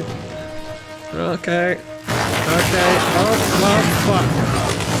 yep. Okay. Okay. Oh, well, fuck.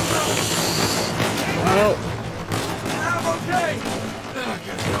 Oh.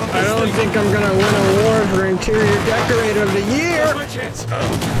 I don't think I'm gonna win an award for Interior Decorator of the Year.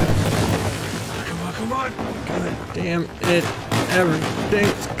 Come on. God damn it.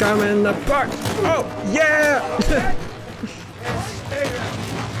 Everything's coming apart. Oh, yeah!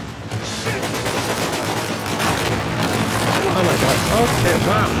 Oh my god. Okay,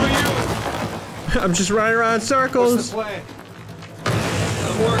 wow. I'm just riding around in circles. What's the plan?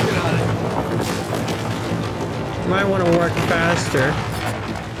 I'm working on it. Might want to work faster.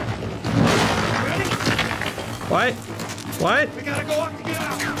 What? What? We gotta go up to get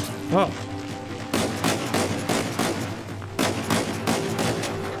out. Oh.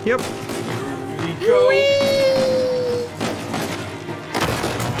 Yep. Here we go.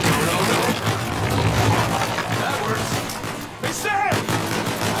 That works. Hey, Sam!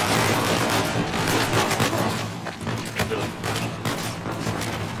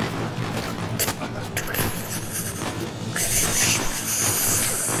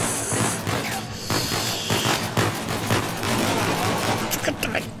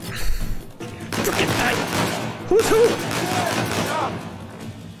 Who's who?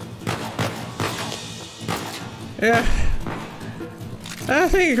 Yeah. I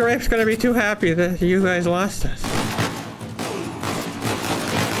think Rafe's gonna be too happy that you guys lost us.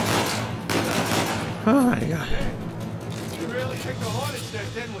 Oh my god. We really kicked the hornet's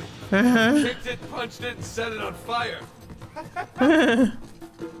nest, didn't we? Kicked it, punched it, and set it on fire.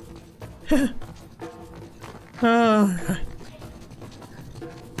 Oh god.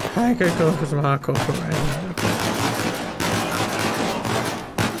 I could go for some hot cocoa right now.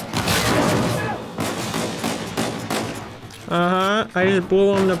 Uh-huh, I just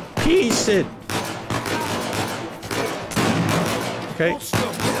blew him to pieces. Okay.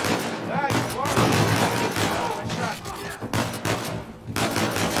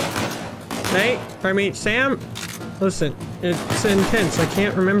 Nate, I mean, Sam, listen, it's intense. I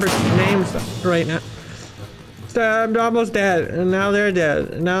can't remember names right now. So I'm almost dead, and now they're dead,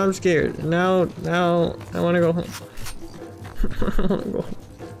 and now I'm scared, and now I want to go home.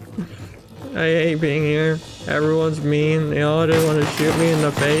 I hate being here. Everyone's mean. They all just want to shoot me in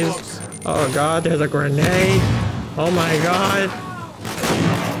the face. Oh god, there's a grenade. Oh my god.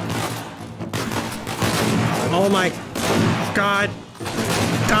 Oh my god.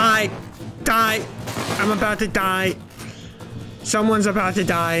 Die. Die. I'm about to die. Someone's about to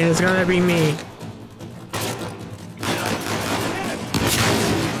die and it's gonna be me.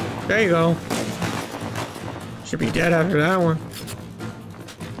 There you go. Should be dead after that one.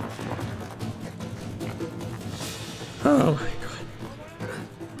 Oh my god.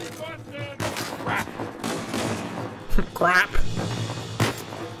 Crap.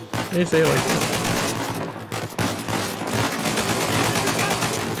 They say like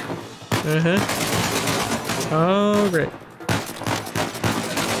that. Oh great.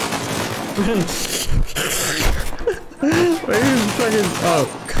 Oh,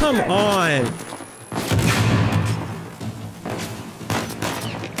 come on.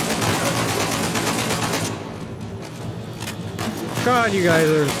 God, you guys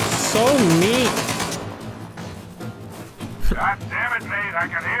are so mean. God damn it, Nate. I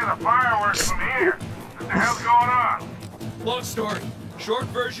can hear the fireworks from here. What the hell's going on? Long story. Short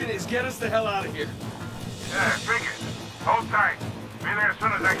version is get us the hell out of here. Yeah, figured. Hold tight. Be there as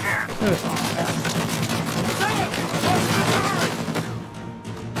soon as I can.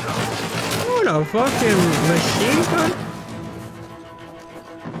 What a fucking machine gun?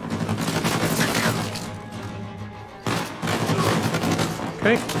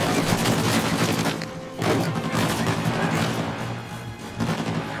 Okay.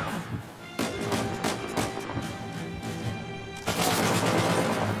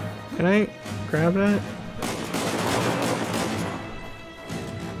 Can I grab that?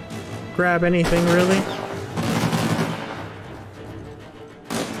 Grab anything, really?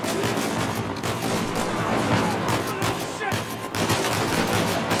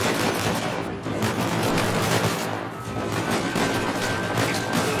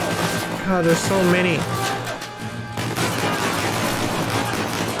 God, there's so many.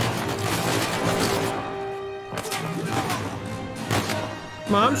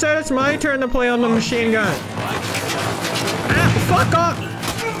 Mom said it's my turn to play on the machine gun. Ah, fuck off!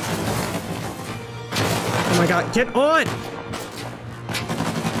 Oh my god, get on!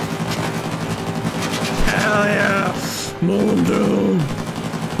 Hell yeah! Mow him down!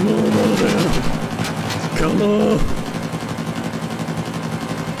 Mow him down! Come on!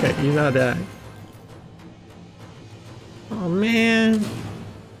 Okay, he's not dead. Oh man!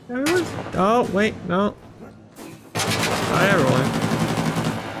 Everyone's... Oh, wait, no. Not everyone.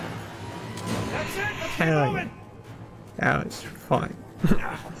 Hell yeah. That was fun.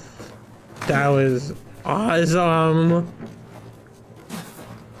 That was awesome.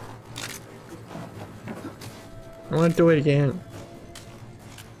 I want to do it again.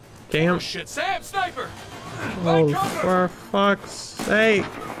 Damn. Oh shit, Sam, sniper! Oh, for fuck's sake.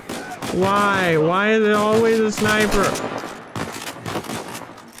 Why? Why is it always a sniper?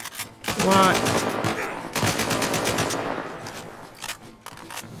 Why?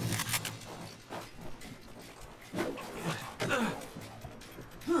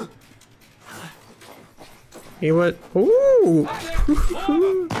 He was. Ooh!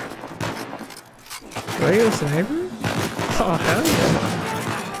 Were you a sniper? Oh, hell yeah.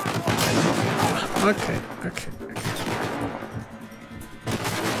 Okay.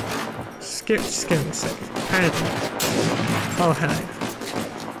 Just give me a second. Kind of thing. Oh, hell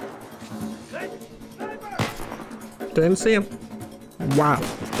yeah. Didn't see him. Wow.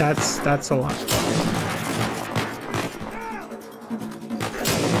 That's a lot.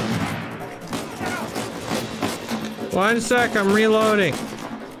 One sec, I'm reloading.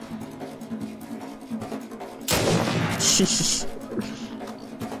 Jeez.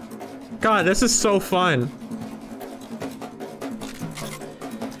 God, this is so fun.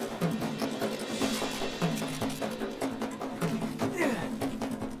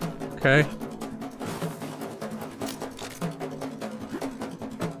 Okay.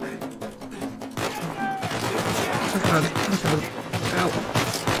 Ow.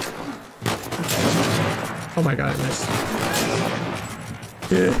 Oh my god, I missed.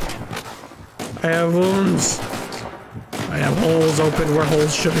 Yeah. I have wounds. I have holes open where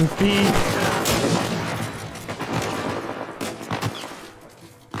holes shouldn't be.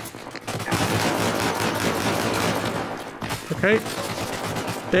 Okay.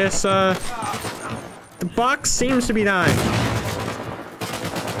 This, the box seems to be dying.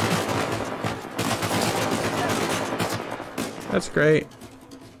 That's great.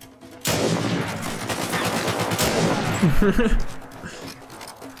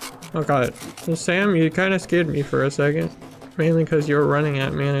 Oh god. Well, Sam, you kind of scared me for a second. Mainly because you were running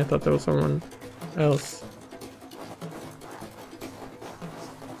at me and I thought there was someone else.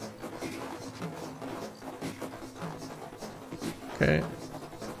 Okay.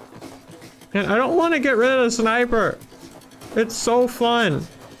 And I don't want to get rid of the sniper. It's so fun.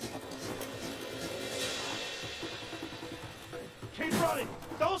 Keep running.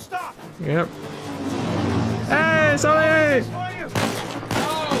 Don't stop. Yep. Hey, somebody!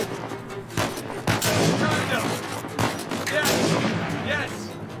 Yes.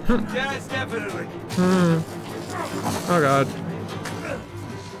 Yes, definitely. Oh god.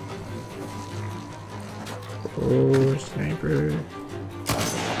 Oh, sniper.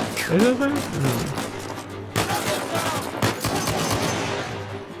 Is it there?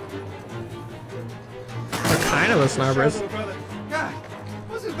 What kind of a sniper is? God,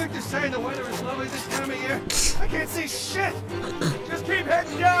 wasn't Victor saying the weather is lovely this time of year? I can't see shit. Just keep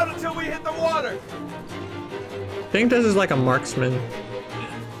heading down until we hit the water. I think this is like a marksman.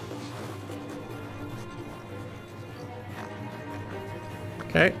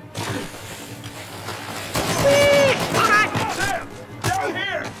 Okay. Down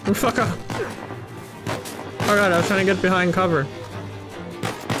here. Fuck off. Oh god, I was trying to get behind cover.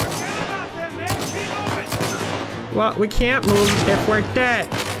 Well, we can't move if we're dead.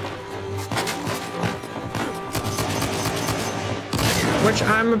 Which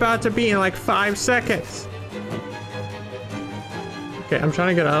I'm about to be in like 5 seconds. Okay, I'm trying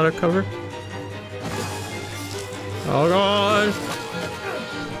to get out of cover. Oh god.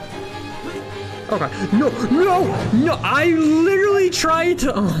 Oh god. No, no, no. I literally tried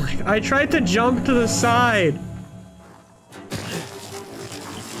to, oh my god. I tried to jump to the side.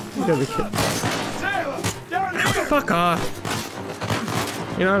 You gotta be kidding. Fuck off.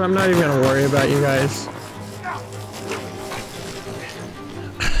 You know what? I'm not even gonna worry about you guys.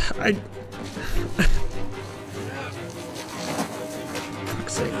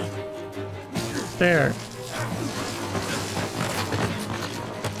 Fuck's sake. There.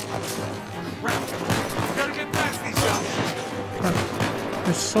 Gotta get past these guys. God,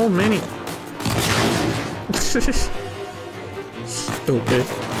 there's so many. Stupid.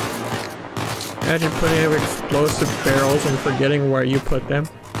 Imagine putting in explosive barrels and forgetting where you put them.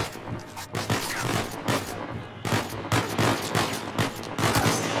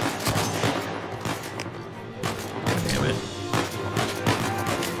 Damn it.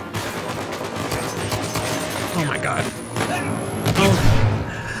 Oh my god.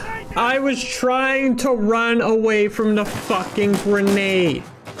 Oh. I was trying to run away from the fucking grenade.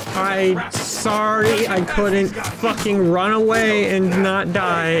 I'm sorry I couldn't fucking run away and not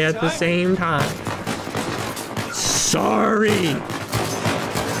die at the same time. Sorry.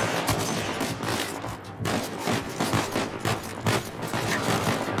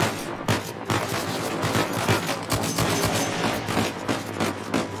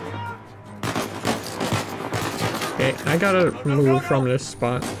 Okay, I gotta move from this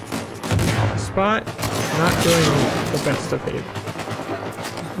spot. Spot, not doing the best of favor.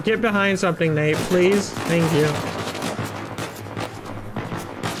 Get behind something, Nate, please. Thank you.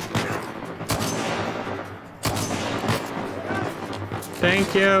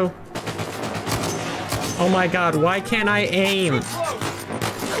 Thank you. Oh my god, why can't I aim?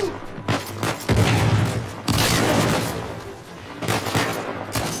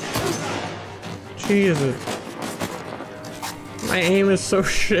 Jesus. My aim is so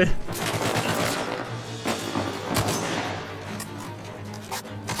shit.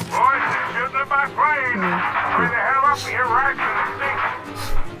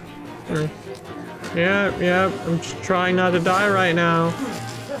 Yeah, I'm just trying not to die right now.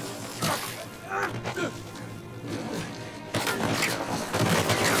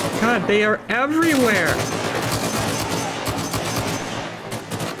 God, they are everywhere.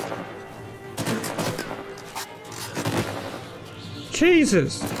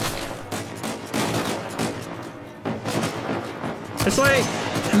 Jesus. It's like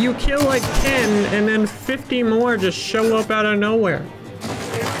you kill like 10 and then 50 more just show up out of nowhere.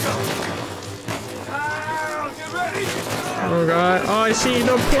 Oh god, oh, I see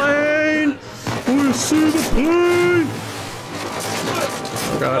the plane! I see the plane!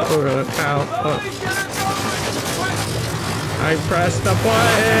 Oh god, ow. Oh. I pressed the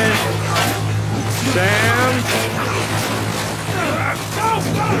button! Damn!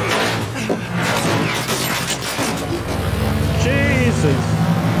 Jesus!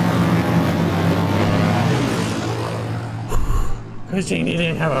 Good thing he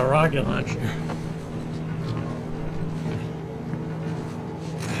didn't have a rocket launcher.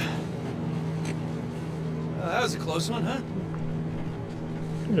 That was a close one, huh?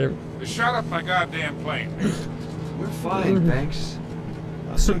 They shot up my goddamn plane. We're fine, thanks.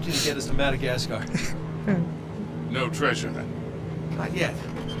 How soon can you get us to Madagascar? No treasure, then? Not yet.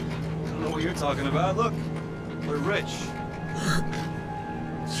 I don't know what you're talking about. Look, we're rich.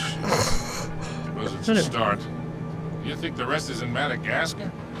 Suppose it's a start. You think the rest is in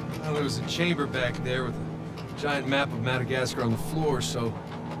Madagascar? Well, there was a chamber back there with a giant map of Madagascar on the floor, so...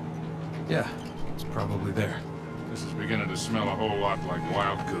 yeah, it's probably there. This is beginning to smell a whole lot like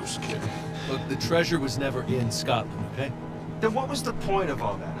Wild Goose, kid. Look, the treasure was never in Scotland, okay? Then what was the point of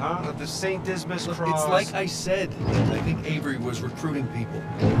all that, huh? Of the St. Dismas Look, cross? it's like I said. I think Avery was recruiting people.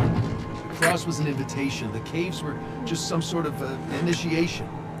 The cross was an invitation. The caves were just some sort of initiation.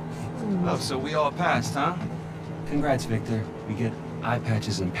 Oh, so we all passed, huh? Congrats, Victor. We get eye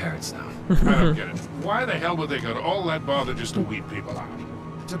patches and parrots now. I don't get it. Why the hell would they go to all that bother just to weed people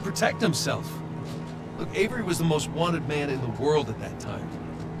out? To protect himself. Look, Avery was the most wanted man in the world at that time.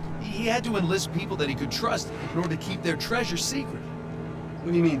 He had to enlist people that he could trust in order to keep their treasure secret.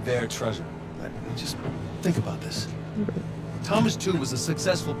 What do you mean, their treasure? Just think about this. Thomas, too, was a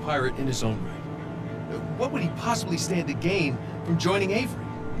successful pirate in his own right. What would he possibly stand to gain from joining Avery?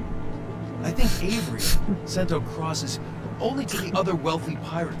 I think Avery sent out crosses only to the other wealthy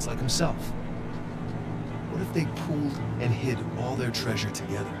pirates like himself. What if they pooled and hid all their treasure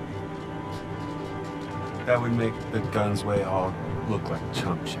together? That would make the Gunsway all look like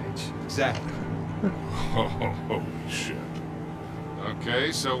chump change. Exactly. Oh, holy shit.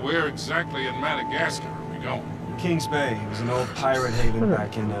 Okay, so where exactly in Madagascar are we going? Kings Bay. It was an old pirate haven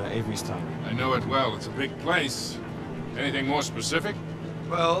back in Avery's time. I know it well. It's a big place. Anything more specific?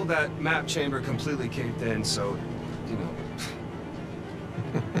 Well, that map chamber completely caved in, so, you know.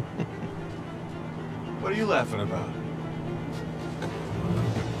 What are you laughing about?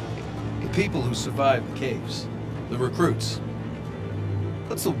 The people who survived the caves, the recruits.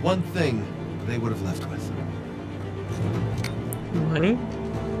 What's the one thing they would have left with? Money?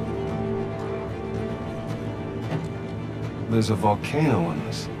 There's a volcano on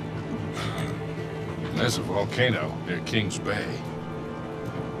this. There's a volcano near Kings Bay.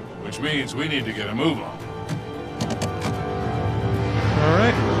 Which means we need to get a move on. All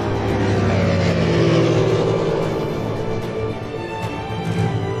right.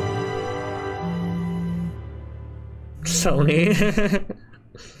 Sony.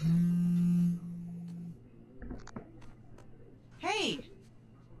 Hey!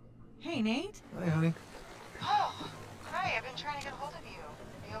 Hey, Nate? Hi, honey. Oh, hi, I've been trying to get a hold of you.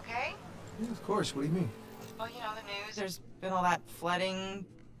 Are you okay? Yeah, of course. What do you mean? Well, you know the news. There's been all that flooding.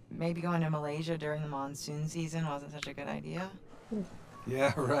 Maybe going to Malaysia during the monsoon season wasn't such a good idea.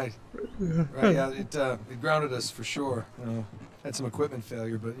 Yeah, right. Right, yeah, it grounded us for sure. You know, had some equipment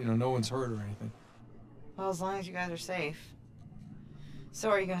failure, but, you know, no one's hurt or anything. Well, as long as you guys are safe. So,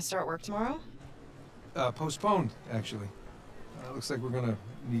 are you going to start work tomorrow? Postponed, actually. Looks like we're gonna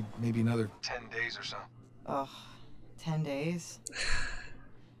need maybe another 10 days or so. Oh, 10 days?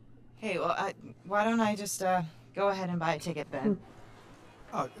 Hey, well, why don't I just go ahead and buy a ticket then?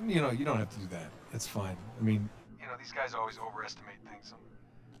 Oh, you know, you don't have to do that. That's fine. I mean, you know, these guys always overestimate things.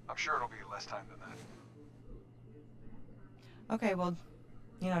 I'm sure it'll be less time than that. Okay, well,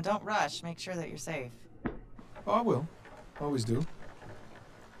 you know, don't rush. Make sure that you're safe. Oh, I will. Always do.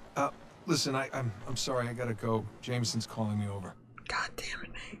 Listen, I'm sorry. I gotta go. Jameson's calling me over. God damn it,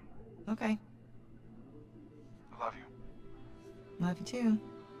 Nate. Okay. I love you. Love you too.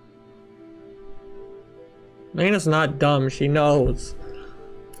 Lena's not dumb. She knows.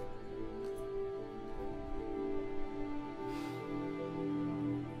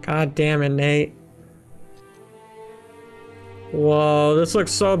 God damn it, Nate. Whoa, this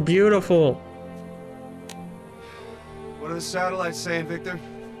looks so beautiful. What are the satellites saying, Victor?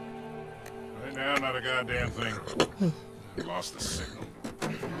 Right now, not a goddamn thing. We lost the signal.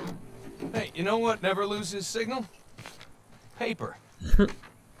 Hey, you know what never loses signal? Paper.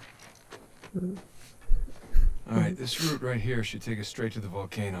 Alright, this route right here should take us straight to the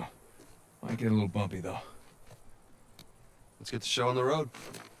volcano. Might get a little bumpy, though. Let's get the show on the road.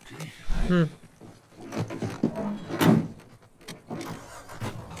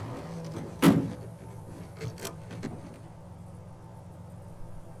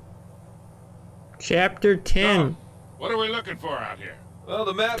 Chapter 10. So, what are we looking for out here? Well,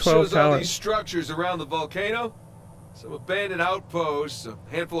 the map 12 shows all towers. these structures around the volcano. Some abandoned outposts, a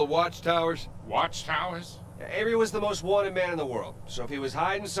handful of watchtowers. Watchtowers? Yeah, Avery was the most wanted man in the world, so if he was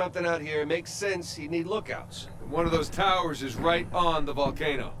hiding something out here, it makes sense he'd need lookouts. And one of those towers is right on the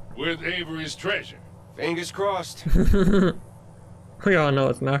volcano. With Avery's treasure. Fingers crossed. We all know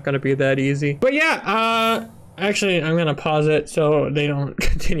it's not gonna be that easy. But yeah, Actually, I'm gonna pause it so they don't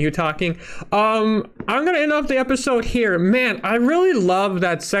continue talking. I'm gonna end off the episode here. Man, I really love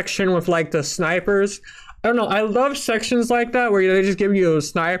that section with like the snipers. I don't know, I love sections like that where they just give you a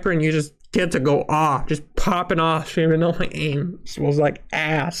sniper and you just get to go off, just popping off, even though my aim was like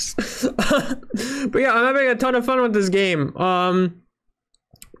ass. But yeah, I'm having a ton of fun with this game.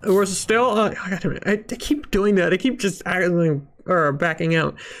 We're still, I keep doing that. I keep just acting or backing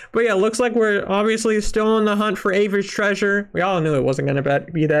out. But yeah, looks like we're obviously still on the hunt for Avery's treasure. We all knew it wasn't gonna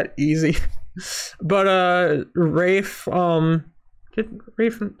be that easy. But Rafe, did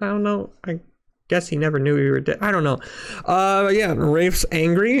Rafe, I don't know, I guess he never knew we were dead. I don't know. Yeah, Rafe's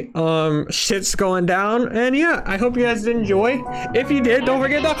angry. Shit's going down. And yeah, I hope you guys did enjoy. If you did, don't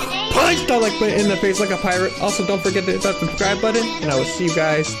forget to punch the like button in the face like a pirate. Also, don't forget to hit that subscribe button. And I will see you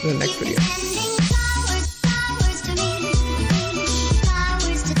guys in the next video.